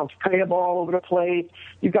accounts payable all over the place.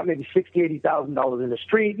 You've got maybe $60,000, $80,000 in the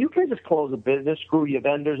street. You can't just close a business, screw your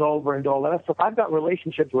vendors over and do all that stuff. I've got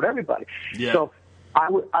relationships with everybody. Yeah. So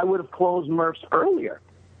I would have closed Murph's earlier.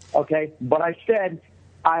 Okay? But I said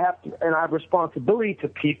I have responsibility to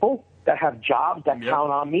people that have jobs, that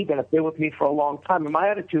count on me, that have been with me for a long time. And my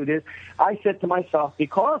attitude is, I said to myself,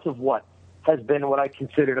 because of what has been what I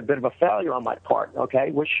considered a bit of a failure on my part, okay,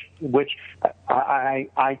 which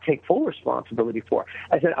I take full responsibility for.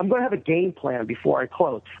 I said, I'm going to have a game plan before I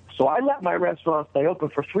close. So I let my restaurant stay open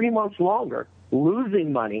for 3 months longer,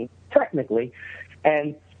 losing money, technically,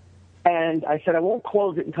 and I said, I won't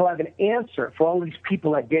close it until I have an answer for all these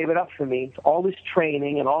people that gave it up for me, all this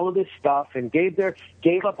training and all of this stuff, and gave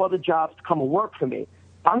up other jobs to come and work for me.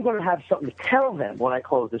 I'm going to have something to tell them when I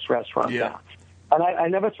close this restaurant down. And I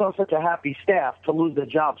never saw such a happy staff to lose their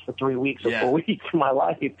jobs for 3 weeks or 4 weeks in my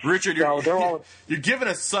life. Richard, you're giving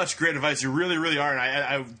us such great advice. You really, really are. And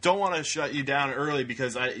I don't want to shut you down early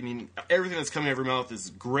because, I mean, everything that's coming out of your mouth is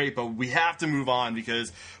great, but we have to move on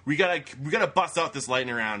because we gotta bust out this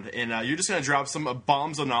lightning round. And you're just going to drop some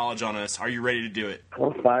bombs of knowledge on us. Are you ready to do it?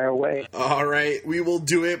 I'll fire away. All right, we will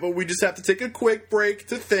do it, but we just have to take a quick break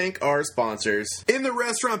to thank our sponsors. In the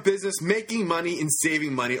restaurant business, making money and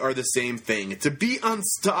saving money are the same thing. To be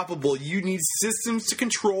unstoppable, you need systems to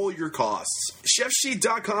control your costs.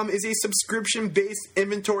 ChefSheet.com is a subscription-based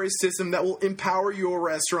inventory system that will empower your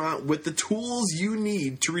restaurant with the tools you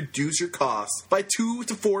need to reduce your costs by 2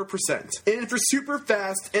 to 4%. And for super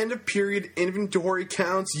fast end-of-period inventory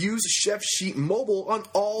counts, use ChefSheet Mobile on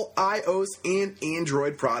all iOS and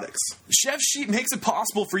Android products. ChefSheet makes it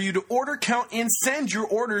possible for you to order, count, and send your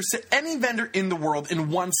orders to any vendor in the world in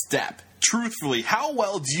one step. Truthfully, how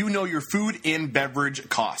well do you know your food and beverage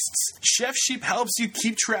costs? Chef Sheep helps you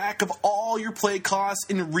keep track of all your plate costs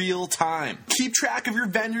in real time. Keep track of your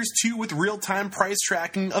vendors too with real-time price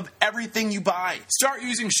tracking of everything you buy. Start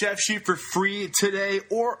using Chef Sheep for free today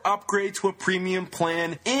or upgrade to a premium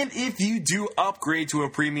plan. And if you do upgrade to a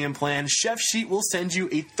premium plan, Chef Sheet will send you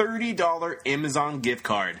a $30 Amazon gift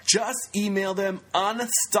card. Just email them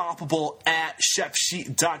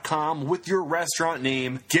unstoppable@chefsheet.com with your restaurant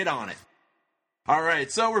name. Get on it. All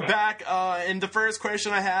right, so we're back, and the first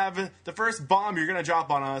question I have, the first bomb you're going to drop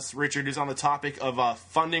on us, Richard, is on the topic of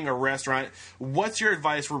funding a restaurant. What's your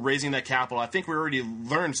advice for raising that capital? I think we already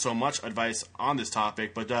learned so much advice on this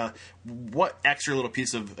topic, but what extra little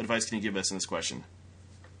piece of advice can you give us in this question?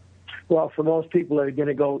 Well, for most people that are going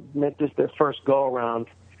to go make this their first go-around,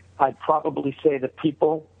 I'd probably say that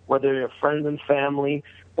people, whether they're friends and family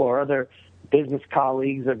or other business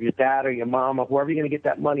colleagues of your dad or your mom or wherever you're going to get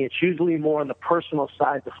that money, it's usually more on the personal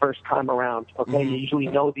side the first time around, okay? You usually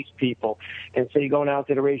know these people. And so you're going out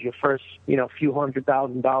there to raise your first, few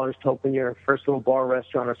 $100,000 to open your first little bar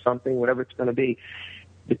restaurant or something, whatever it's going to be.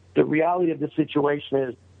 The reality of the situation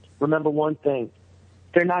is, remember one thing,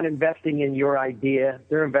 they're not investing in your idea,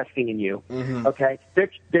 they're investing in you, okay?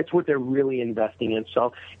 That's what they're really investing in.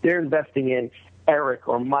 So they're investing in Eric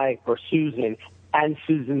or Mike or Susan and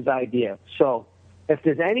Susan's idea. So if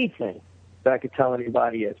there's anything that I could tell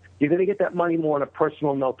anybody is, you're going to get that money more on a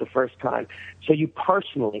personal note the first time. So you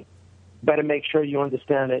personally better make sure you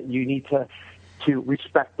understand that you need to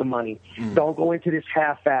respect the money. Don't go into this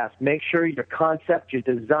half-assed. Make sure your concept, your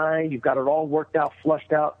design, you've got it all worked out,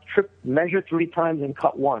 flushed out. Measure 3 times and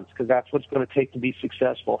cut once, because that's what's going to take to be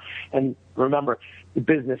successful. And remember, the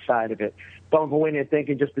business side of it. Don't go in there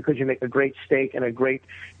thinking just because you make a great steak and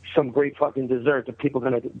some great fucking dessert that people are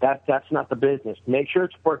going to, that's not the business. Make sure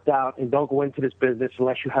it's worked out, and don't go into this business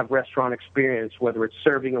unless you have restaurant experience, whether it's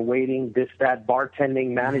serving and waiting, this, that,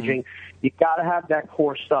 bartending, managing. You got to have that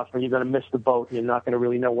core stuff, or you're going to miss the boat and you're not going to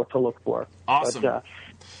really know what to look for. Awesome. But,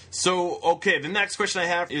 okay, the next question I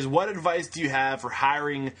have is, what advice do you have for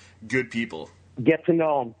hiring good people? Get to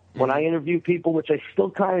know them. When I interview people, which I still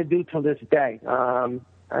kind of do till this day, I'm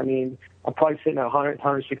probably sitting at 100,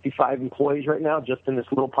 165 employees right now, just in this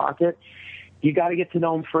little pocket. You got to get to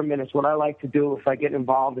know them for a minute. It's what I like to do if I get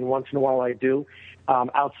involved, and once in a while I do,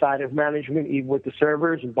 outside of management, even with the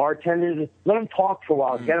servers and bartenders. Let them talk for a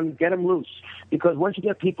while. Get them loose. Because once you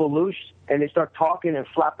get people loose and they start talking and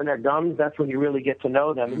flapping their gums, that's when you really get to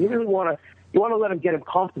know them. And you really want to let them get them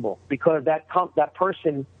comfortable, because that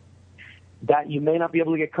person that you may not be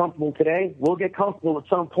able to get comfortable today will get comfortable at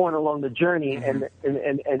some point along the journey, and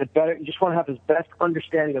you just want to have his best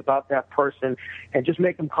understanding about that person, and just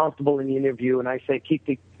make them comfortable in the interview. And I say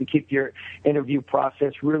keep your interview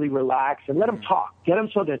process really relaxed, and let them talk. Get them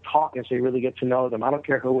so they're talking, so you really get to know them. I don't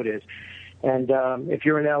care who it is. And if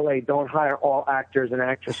you're in LA, don't hire all actors and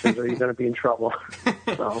actresses or you're going to be in trouble.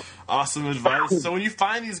 So. Awesome advice. So when you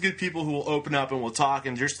find these good people who will open up and will talk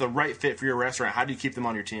and just the right fit for your restaurant, how do you keep them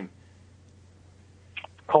on your team?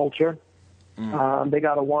 Culture. They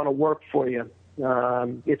got to want to work for you.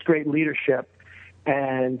 It's great leadership.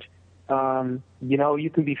 And, you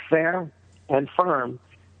can be fair and firm.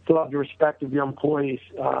 Still have the respect of your employees.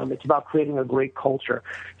 It's about creating a great culture,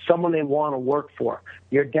 someone they want to work for.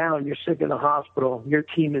 You're down, you're sick in the hospital, your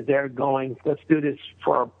team is there going, let's do this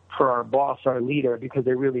for our boss, our leader, because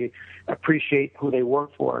they really appreciate who they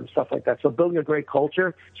work for and stuff like that. So building a great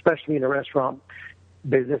culture, especially in a restaurant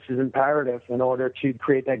business, is imperative in order to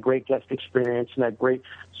create that great guest experience and that great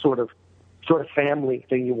sort of family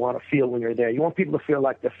thing you want to feel when you're there. You want people to feel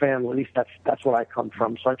like they're family. At least that's what I come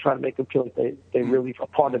from. So I try to make them feel like they really are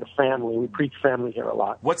part of the family. We preach family here a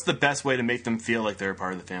lot. What's the best way to make them feel like they're a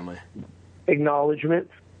part of the family? Acknowledgement.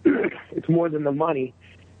 It's more than the money.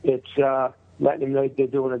 It's letting them know they're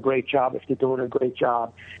doing a great job if they're doing a great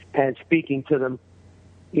job, and speaking to them,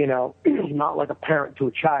 not like a parent to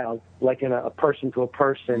a child, like in a person to a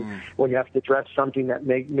person, when you have to address something that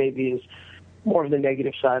maybe is more of the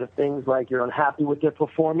negative side of things, like you're unhappy with their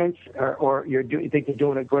performance or you think they're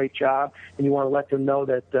doing a great job, and you want to let them know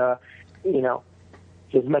that,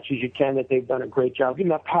 as much as you can, that they've done a great job. Give them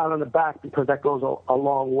that pat on the back, because that goes a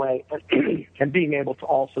long way. And being able to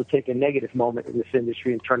also take a negative moment in this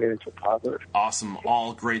industry and turn it into a positive. Awesome.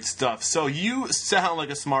 All great stuff. So you sound like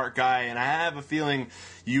a smart guy, and I have a feeling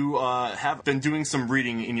you have been doing some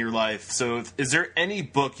reading in your life. So is there any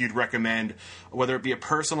book you'd recommend, whether it be a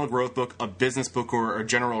personal growth book, a business book, or a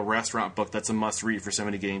general restaurant book that's a must-read for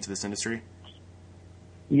somebody getting into this industry?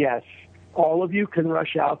 Yes. All of you can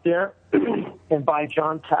rush out there and buy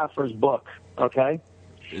John Taffer's book, okay?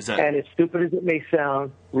 And as stupid as it may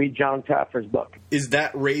sound, read John Taffer's book. Is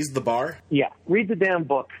that Raise the Bar? Yeah. Read the damn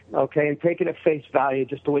book, okay, and take it at face value,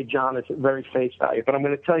 just the way John is at very face value. But I'm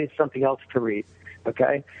going to tell you something else to read,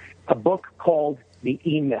 okay? A book called The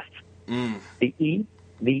E-Myth. The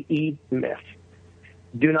E-Myth.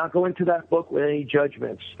 Do not go into that book with any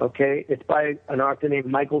judgments, okay? It's by an author named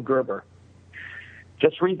Michael Gerber.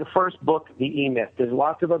 Just read the first book, The E-Myth. There's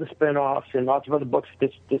lots of other spin-offs and lots of other books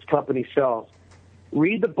this company sells.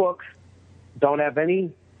 Read the book. Don't have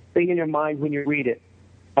anything in your mind when you read it.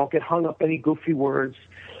 Don't get hung up any goofy words.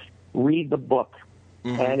 Read the book.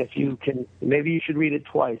 And if you can, maybe you should read it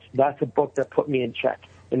twice. That's a book that put me in check.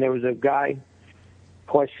 And there was a guy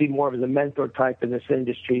who I see more of as a mentor type in this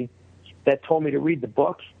industry that told me to read the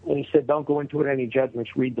book. And he said, don't go into it any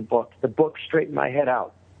judgments. Read the book. The book straightened my head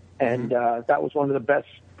out. And that was one of the best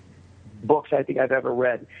books I think I've ever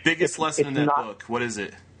read. Biggest lesson in that book, what is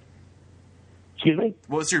it? Excuse me?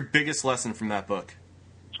 What's your biggest lesson from that book?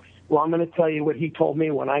 Well, I'm going to tell you what he told me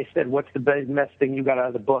when I said, what's the best thing you got out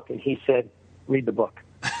of the book? And he said, read the book.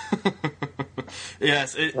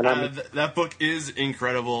 Yes, that book is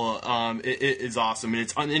incredible. It is awesome. And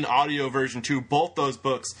it's in audio version, too. Both those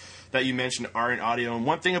books that you mentioned are in audio. And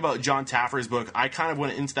one thing about John Taffer's book, I kind of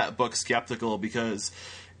went into that book skeptical because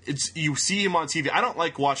you see him on TV. I don't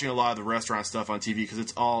like watching a lot of the restaurant stuff on TV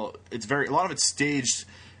because a lot of it's staged.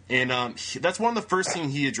 And that's one of the first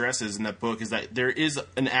things he addresses in that book is that there is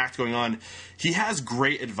an act going on. He has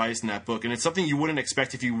great advice in that book, and it's something you wouldn't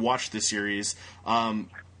expect if you watched the series.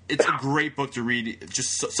 It's a great book to read.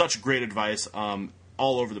 Just such great advice all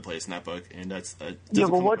over the place in that book, and that's but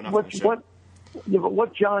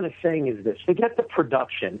what John is saying is this: forget the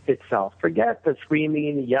production itself, forget the screaming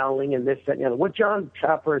and the yelling and this and the other. What John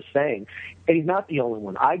Taffer is saying, and he's not the only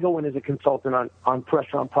one. I go in as a consultant on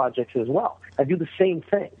restaurant projects as well. I do the same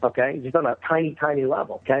thing, okay? Just on a tiny, tiny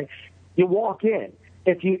level, okay? You walk in.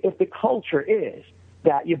 If the culture is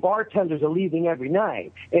that your bartenders are leaving every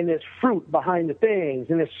night, and there's fruit behind the things,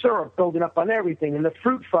 and there's syrup building up on everything, and the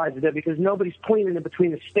fruit flies are there because nobody's cleaning in between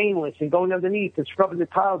the stainless and going underneath and scrubbing the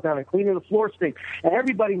tiles down and cleaning the floor stink, and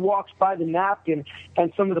everybody walks by the napkin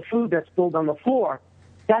and some of the food that's spilled on the floor,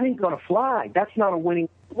 that ain't going to fly. That's not a winning.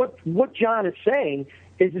 What John is saying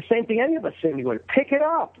is the same thing any of us say. We go, pick it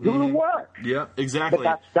up, do the work. Yeah, exactly.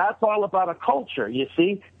 But that's all about a culture, you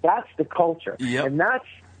see? That's the culture. Yep. And that's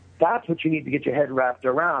what you need to get your head wrapped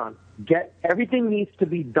around. Everything needs to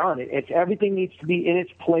be done. Everything needs to be in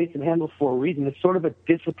its place and handled for a reason. It's sort of a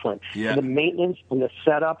discipline. Yeah. The maintenance and the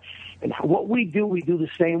setup. And what we do the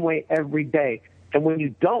same way every day. And when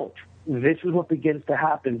you don't, this is what begins to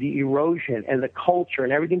happen. The erosion and the culture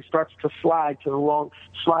and everything starts to slide in the wrong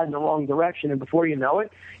direction. And before you know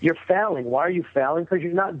it, you're failing. Why are you failing? Because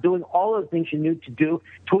you're not doing all of the things you need to do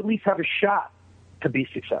to at least have a shot to be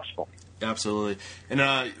successful. Absolutely. And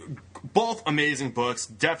both amazing books.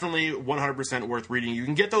 Definitely 100% worth reading. You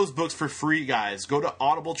can get those books for free, guys. Go to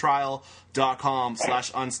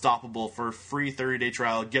audibletrial.com/unstoppable for a free 30-day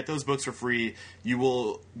trial. Get those books for free. You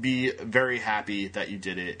will be very happy that you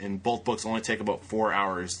did it. And both books only take about 4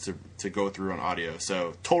 hours to go through on audio.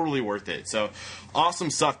 So totally worth it. So awesome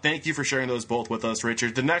stuff. Thank you for sharing those both with us,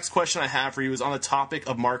 Richard. The next question I have for you is on the topic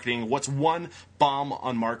of marketing. What's one bomb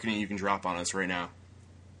on marketing you can drop on us right now?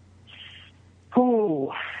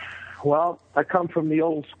 Ooh. Well, I come from the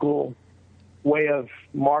old school way of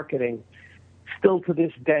marketing. Still to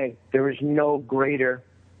this day, there is no greater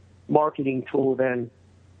marketing tool than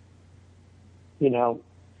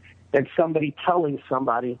somebody telling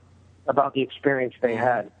somebody about the experience they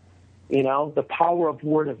had. The power of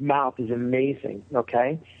word of mouth is amazing,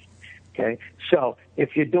 okay? So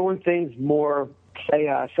if you're doing things more, say,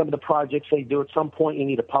 some of the projects they do, at some point you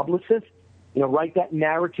need a publicist. Write that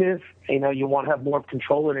narrative. You want to have more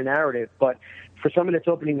control in the narrative. But for somebody that's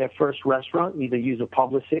opening their first restaurant, either use a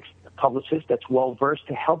publicist that's well-versed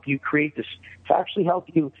to help you create this, to actually help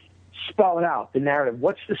you spell it out, the narrative.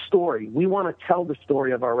 What's the story? We want to tell the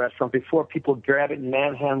story of our restaurant before people grab it and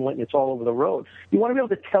manhandle it and it's all over the road. You want to be able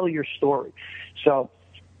to tell your story. So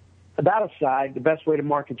that aside, the best way to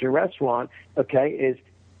market your restaurant, is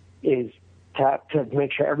to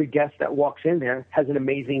make sure every guest that walks in there has an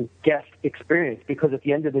amazing guest experience. Because at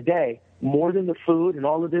the end of the day, more than the food and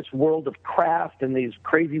all of this world of craft and these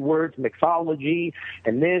crazy words, mixology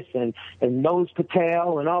and this and nose to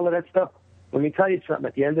tail and all of that stuff, let me tell you something.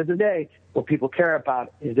 At the end of the day, what people care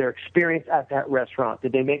about is their experience at that restaurant.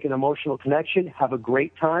 Did they make an emotional connection, have a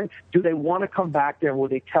great time? Do they want to come back there? Will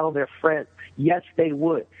they tell their friends? Yes, they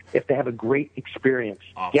would, if they have a great experience.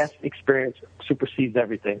 Awesome. Guest experience supersedes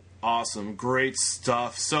everything. Awesome. Great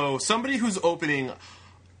stuff. So somebody who's opening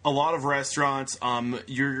a lot of restaurants,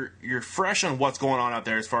 you're fresh on what's going on out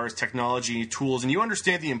there as far as technology, tools, and you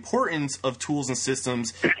understand the importance of tools and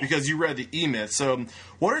systems because you read the E-Myth. So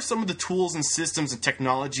what are some of the tools and systems and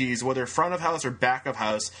technologies, whether front of house or back of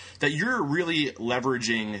house, that you're really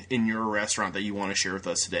leveraging in your restaurant that you want to share with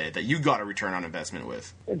us today, that you got a return on investment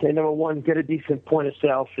with? Okay, number one, get a decent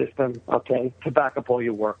point-of-sale system, to back up all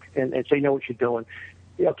your work and so you know what you're doing.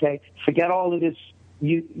 Okay, forget all of this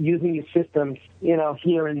using your systems,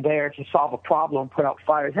 here and there to solve a problem, put out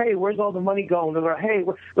fires. Hey, where's all the money going? Or, hey,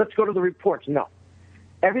 let's go to the reports. No.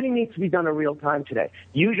 Everything needs to be done in real time today.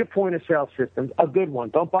 Use your point-of-sale systems, a good one.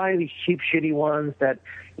 Don't buy these cheap, shitty ones that,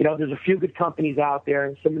 there's a few good companies out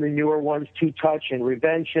there. Some of the newer ones, Two Touch and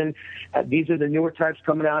Revention. These are the newer types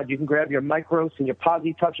coming out. You can grab your Micros and your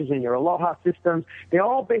Posi Touches and your Aloha systems. They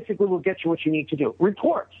all basically will get you what you need to do.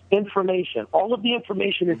 Reports, information. All of the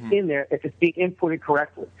information is in there if it's being inputted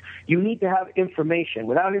correctly. You need to have information.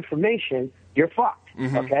 Without information, you're fucked,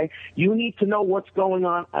 okay? You need to know what's going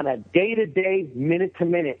on a day-to-day,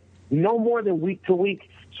 minute-to-minute, no more than week-to-week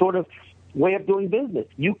sort of way of doing business.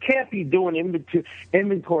 You can't be doing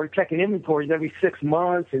inventory, checking inventories every 6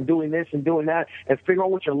 months and doing this and doing that and figure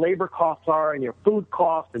out what your labor costs are and your food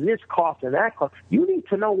costs and this cost and that cost. You need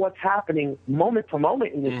to know what's happening moment to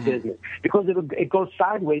moment in this business because it goes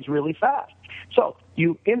sideways really fast. So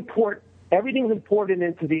you import. Everything's imported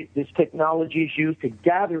into this technology is used to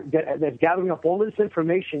that's gathering up all this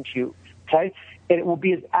information to you, okay? And it will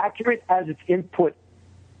be as accurate as its input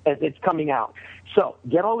as it's coming out. So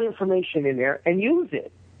get all the information in there and use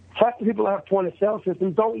it. Half the people that have point-of-sale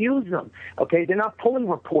systems don't use them, okay? They're not pulling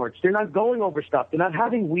reports. They're not going over stuff. They're not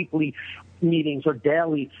having weekly meetings or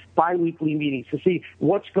daily, bi-weekly meetings to see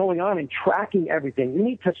what's going on and tracking everything. You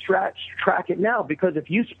need to track it now because if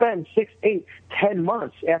you spend 6, 8, 10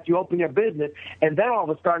 months after you open your business and then all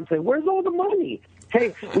of a sudden say, where's all the money?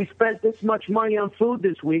 Hey, we spent this much money on food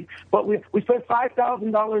this week, but we spent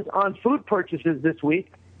 $5,000 on food purchases this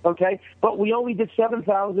week, okay? But we only did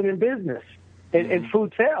 $7,000 in business. In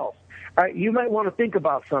food sales. All right, you might want to think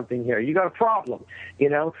about something here. You got a problem,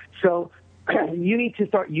 So you need to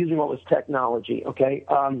start using all this technology, okay?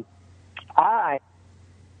 I,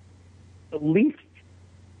 the least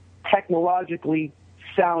technologically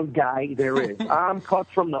sound guy there is. I'm cut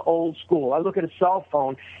from the old school. I look at a cell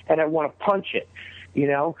phone and I want to punch it,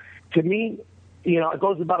 To me, it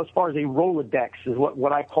goes about as far as a Rolodex is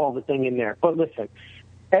what I call the thing in there. But listen,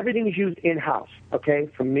 everything is used in-house, okay?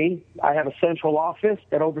 For me, I have a central office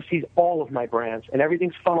that oversees all of my brands, and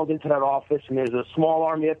everything's funneled into that office, and there's a small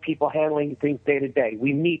army of people handling things day to day.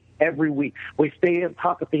 We meet every week. We stay on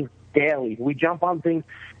top of things daily. We jump on things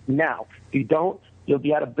now. If you don't, you'll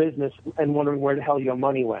be out of business and wondering where the hell your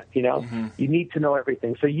money went, You need to know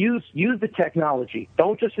everything. So use the technology.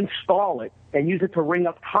 Don't just install it and use it to ring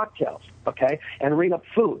up cocktails, okay, and ring up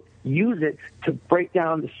food. Use it to break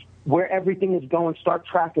down where everything is going, start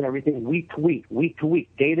tracking everything week to week,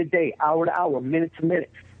 day to day, hour to hour, minute to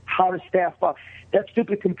minute, how to staff up. That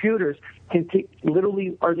stupid computers can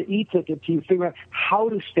literally are the e-ticket to you figure out how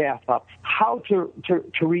to staff up, how to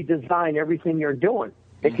redesign everything you're doing.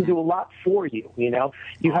 It can do a lot for you, you know.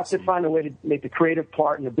 You have to find a way to make the creative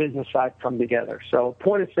part and the business side come together. So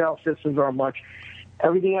point-of-sale systems are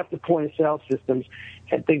everything after point-of-sale systems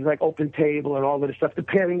and things like Open Table and all of this stuff,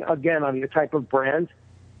 depending, again, on your type of brand.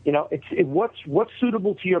 You know, what's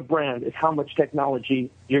suitable to your brand is how much technology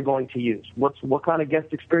you're going to use. What kind of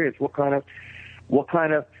guest experience? What kind of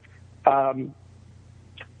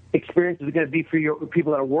experience is it going to be for your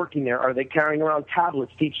people that are working there? Are they carrying around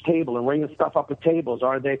tablets to each table and ringing stuff up at tables?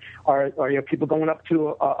 Are your people going up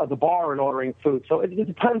to the bar and ordering food? So it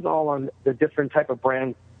depends all on the different type of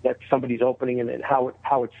brand that somebody's opening and how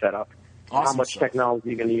it's set up. Awesome how much stuff. Technology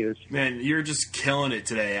you're going to use. Man, you're just killing it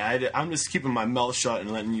today. I'm just keeping my mouth shut and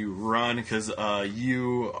letting you run because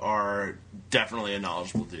you are definitely a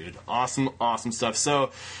knowledgeable dude. Awesome stuff.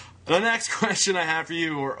 So the next question I have for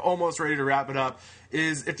you, we're almost ready to wrap it up,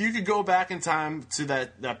 is if you could go back in time to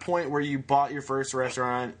that point where you bought your first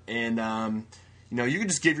restaurant and you could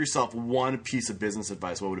just give yourself one piece of business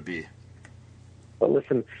advice, what would it be? Well,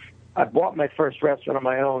 listen, I bought my first restaurant on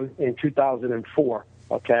my own in 2004.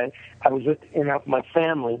 Okay, I was with my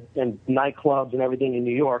family in nightclubs and everything in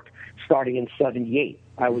New York starting in 78.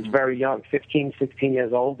 I was very young, 15, 16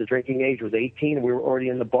 years old. The drinking age was 18, and we were already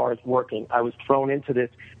in the bars working. I was thrown into this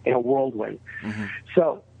in a whirlwind. Mm-hmm.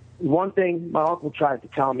 So one thing my uncle tried to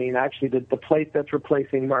tell me, and actually the place that's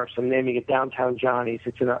replacing Murph's, I'm naming it Downtown Johnny's.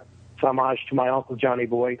 It's homage to my uncle Johnny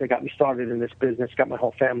Boy that got me started in this business, got my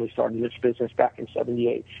whole family started in this business back in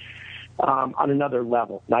 78. On another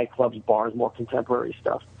level, nightclubs, bars, more contemporary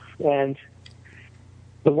stuff. And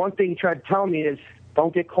the one thing he tried to tell me is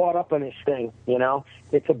don't get caught up in this thing, you know.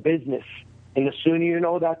 It's a business. And the sooner you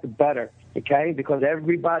know that, the better, okay? Because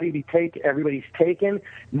everybody's taken,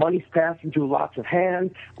 money's passing through lots of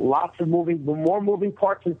hands, the more moving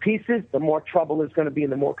parts and pieces, the more trouble is going to be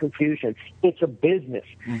and the more confusion. It's a business.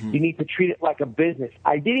 Mm-hmm. You need to treat it like a business.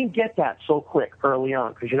 I didn't get that so quick early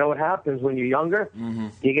on because you know what happens when you're younger? Mm-hmm.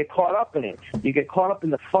 You get caught up in it. You get caught up in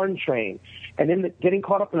the fun train. And then getting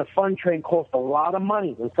caught up in a fun train costs a lot of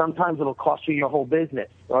money, and sometimes it'll cost you your whole business,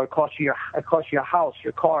 or it costs you your house,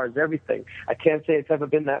 your cars, everything. I can't say it's ever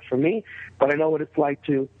been that for me, but I know what it's like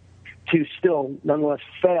to still nonetheless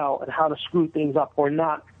fail and how to screw things up or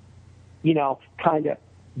not, kind of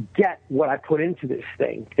get what I put into this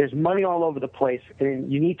thing. There's money all over the place,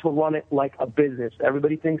 and you need to run it like a business.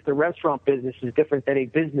 Everybody thinks the restaurant business is different than a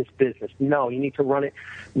business. No, you need to run it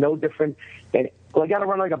no different than, I got to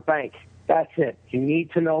run like a bank. That's it. You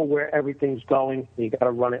need to know where everything's going. You got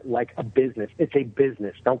to run it like a business. It's a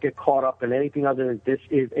business. Don't get caught up in anything other than this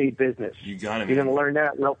is a business. You got it. You're going to learn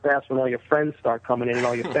that real fast when all your friends start coming in and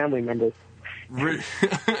all your family members.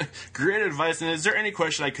 Great advice. And is there any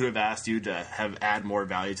question I could have asked you to add more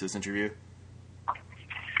value to this interview?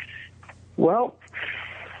 Well,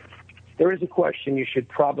 there is a question you should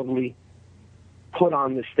probably put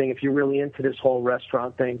on this thing if you're really into this whole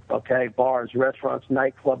restaurant thing, okay? Bars, restaurants,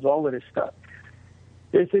 nightclubs, all of this stuff.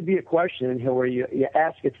 There should be a question in here where you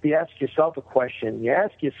ask yourself a question. You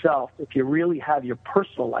ask yourself if you really have your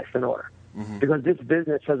personal life in order. Mm-hmm. Because this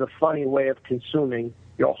business has a funny way of consuming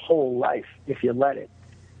your whole life if you let it,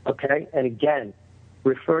 okay? And again,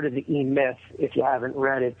 refer to the E-Myth if you haven't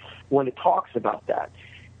read it when it talks about that.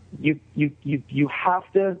 You have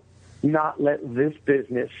to not let this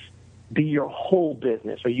business be your whole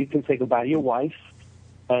business, or you can say goodbye to your wife,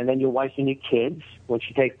 and then your wife and your kids when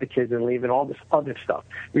she takes the kids and leave, and all this other stuff.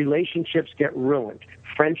 Relationships get ruined.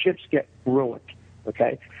 Friendships get ruined,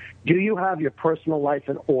 okay? Do you have your personal life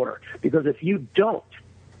in order? Because if you don't,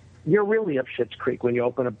 you're really up shit's creek when you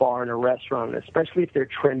open a bar and a restaurant, especially if they're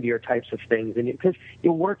trendier types of things, and because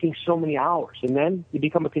you're working so many hours, and then you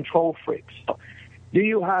become a control freak. So do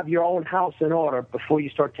you have your own house in order before you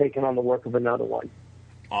start taking on the work of another one?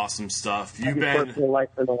 Awesome stuff. You've been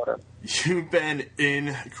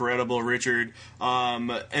incredible, Richard.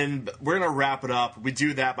 And we're going to wrap it up. We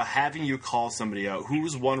do that by having you call somebody out.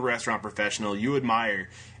 Who's one restaurant professional you admire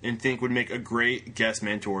and think would make a great guest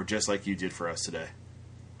mentor just like you did for us today?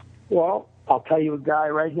 Well, I'll tell you a guy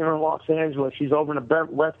right here in Los Angeles. He's over in the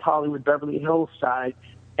West Hollywood, Beverly Hills side,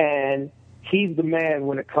 and he's the man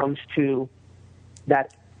when it comes to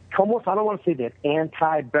that almost, I don't want to say that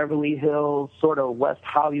anti-Beverly Hills, sort of West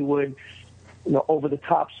Hollywood,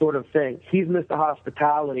 over-the-top sort of thing. He's Mr.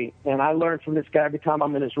 Hospitality, and I learn from this guy every time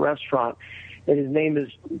I'm in his restaurant, and his name is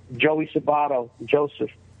Joey Sabato,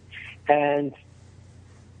 Joseph. And,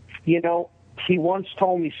 he once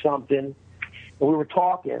told me something, and we were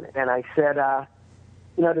talking, and I said,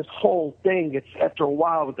 this whole thing, it's after a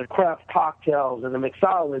while with the craft cocktails and the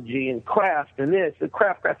mixology and craft and this, the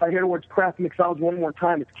craft. If I hear the words craft mixology one more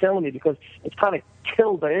time, it's killing me because it's kind of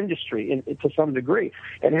killed the industry to some degree.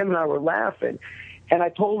 And him and I were laughing. And I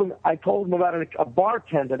told him about a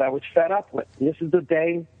bartender that I was fed up with. And this is the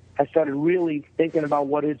day I started really thinking about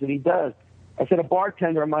what it is that he does. I said a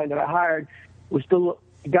bartender of mine that I hired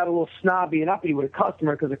got a little snobby and uppity with a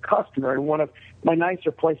customer because a customer in one of my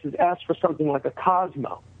nicer places asked for something like a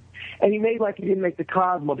Cosmo. And he made like he didn't make the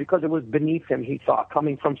Cosmo because it was beneath him, he thought,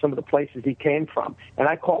 coming from some of the places he came from. And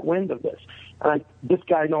I caught wind of this. And this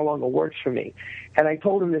guy no longer works for me. And I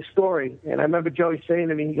told him this story. And I remember Joey saying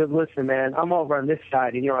to me, he goes, listen, man, I'm over on this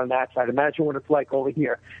side and you're on that side. Imagine what it's like over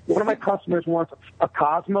here. One of my customers wants a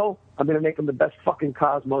Cosmo. I'm going to make them the best fucking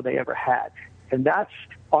Cosmo they ever had. And that's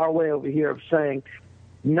our way over here of saying,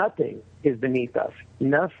 nothing is beneath us.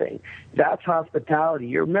 Nothing. That's hospitality.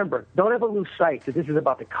 You remember, don't ever lose sight that this is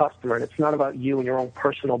about the customer and it's not about you and your own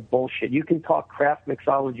personal bullshit. You can talk craft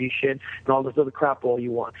mixology shit and all this other crap all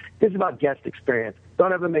you want. This is about guest experience.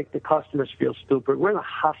 Don't ever make the customers feel stupid. We're in the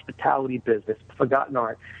hospitality business, forgotten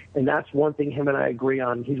art. And that's one thing him and I agree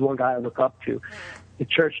on. He's one guy I look up to. The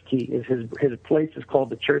Church Key is his place is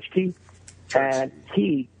called the Church Key. And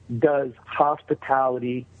he does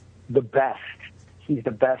hospitality the best. He's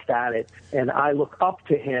the best at it, and I look up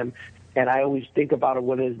to him, and I always think about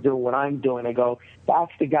what he's doing, what I'm doing. I go,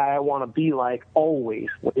 that's the guy I want to be like always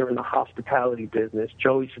when you're in the hospitality business,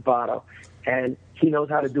 Joey Sabato. And he knows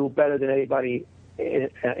how to do it better than anybody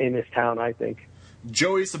in this town, I think.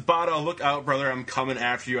 Joey Sabato, look out, brother. I'm coming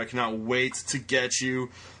after you. I cannot wait to get you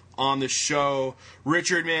on the show.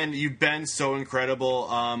 Richard, man, you've been so incredible.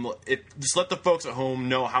 Just let the folks at home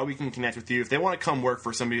know how we can connect with you. If they want to come work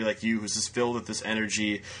for somebody like you who's just filled with this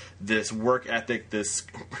energy, this work ethic, this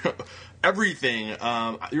everything,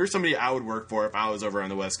 you're somebody I would work for if I was over on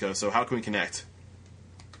the West Coast. So how can we connect?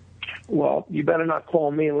 Well, you better not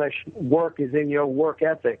call me unless work is in your work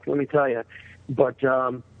ethic, let me tell you. But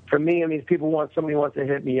for me, I mean, if somebody wants to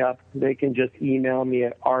hit me up, they can just email me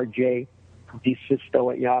at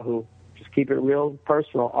rjdisisto@yahoo. Just keep it real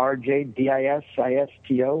personal,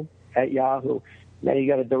 rjdisisto @yahoo. Now you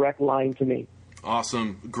got a direct line to me.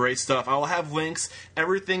 Awesome. Great stuff. I will have links,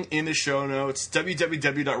 everything in the show notes,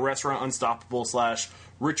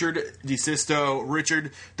 www.restaurantunstoppable.com/Richard DeSisto.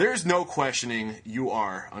 Richard, there's no questioning you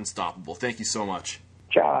are unstoppable. Thank you so much.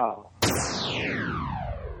 Ciao.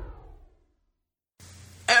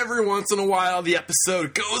 Every once in a while, the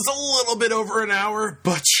episode goes a little bit over an hour,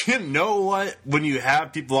 but you know what? When you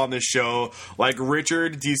have people on this show like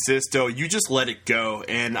Richard DeSisto, you just let it go,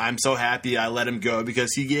 and I'm so happy I let him go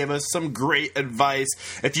because he gave us some great advice.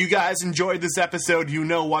 If you guys enjoyed this episode, you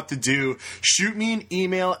know what to do. Shoot me an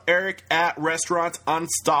email,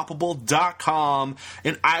 eric@restaurantunstoppable.com,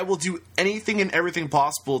 and I will do anything and everything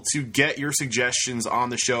possible to get your suggestions on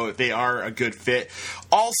the show if they are a good fit.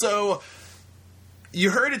 Also, you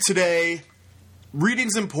heard it today.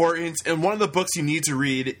 Reading's important, and one of the books you need to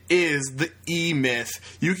read is The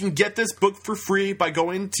E-Myth. You can get this book for free by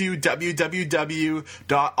going to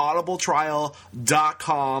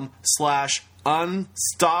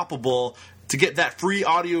www.audibletrial.com/unstoppable to get that free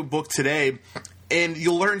audiobook today. And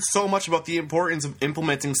you'll learn so much about the importance of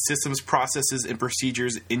implementing systems, processes, and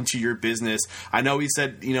procedures into your business. I know he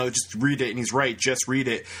said, just read it, and he's right, just read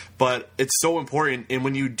it. But it's so important, and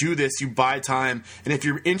when you do this, you buy time. And if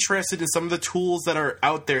you're interested in some of the tools that are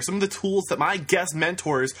out there, some of the tools that my guest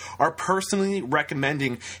mentors are personally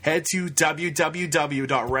recommending, head to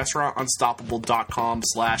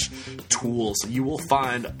www.restaurantunstoppable.com/tools. You will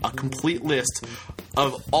find a complete list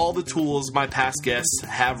of all the tools my past guests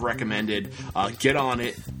have recommended. Get on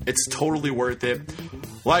it. It's totally worth it.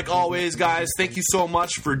 Like always, guys, thank you so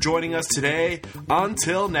much for joining us today.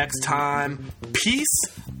 Until next time, peace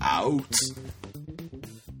out.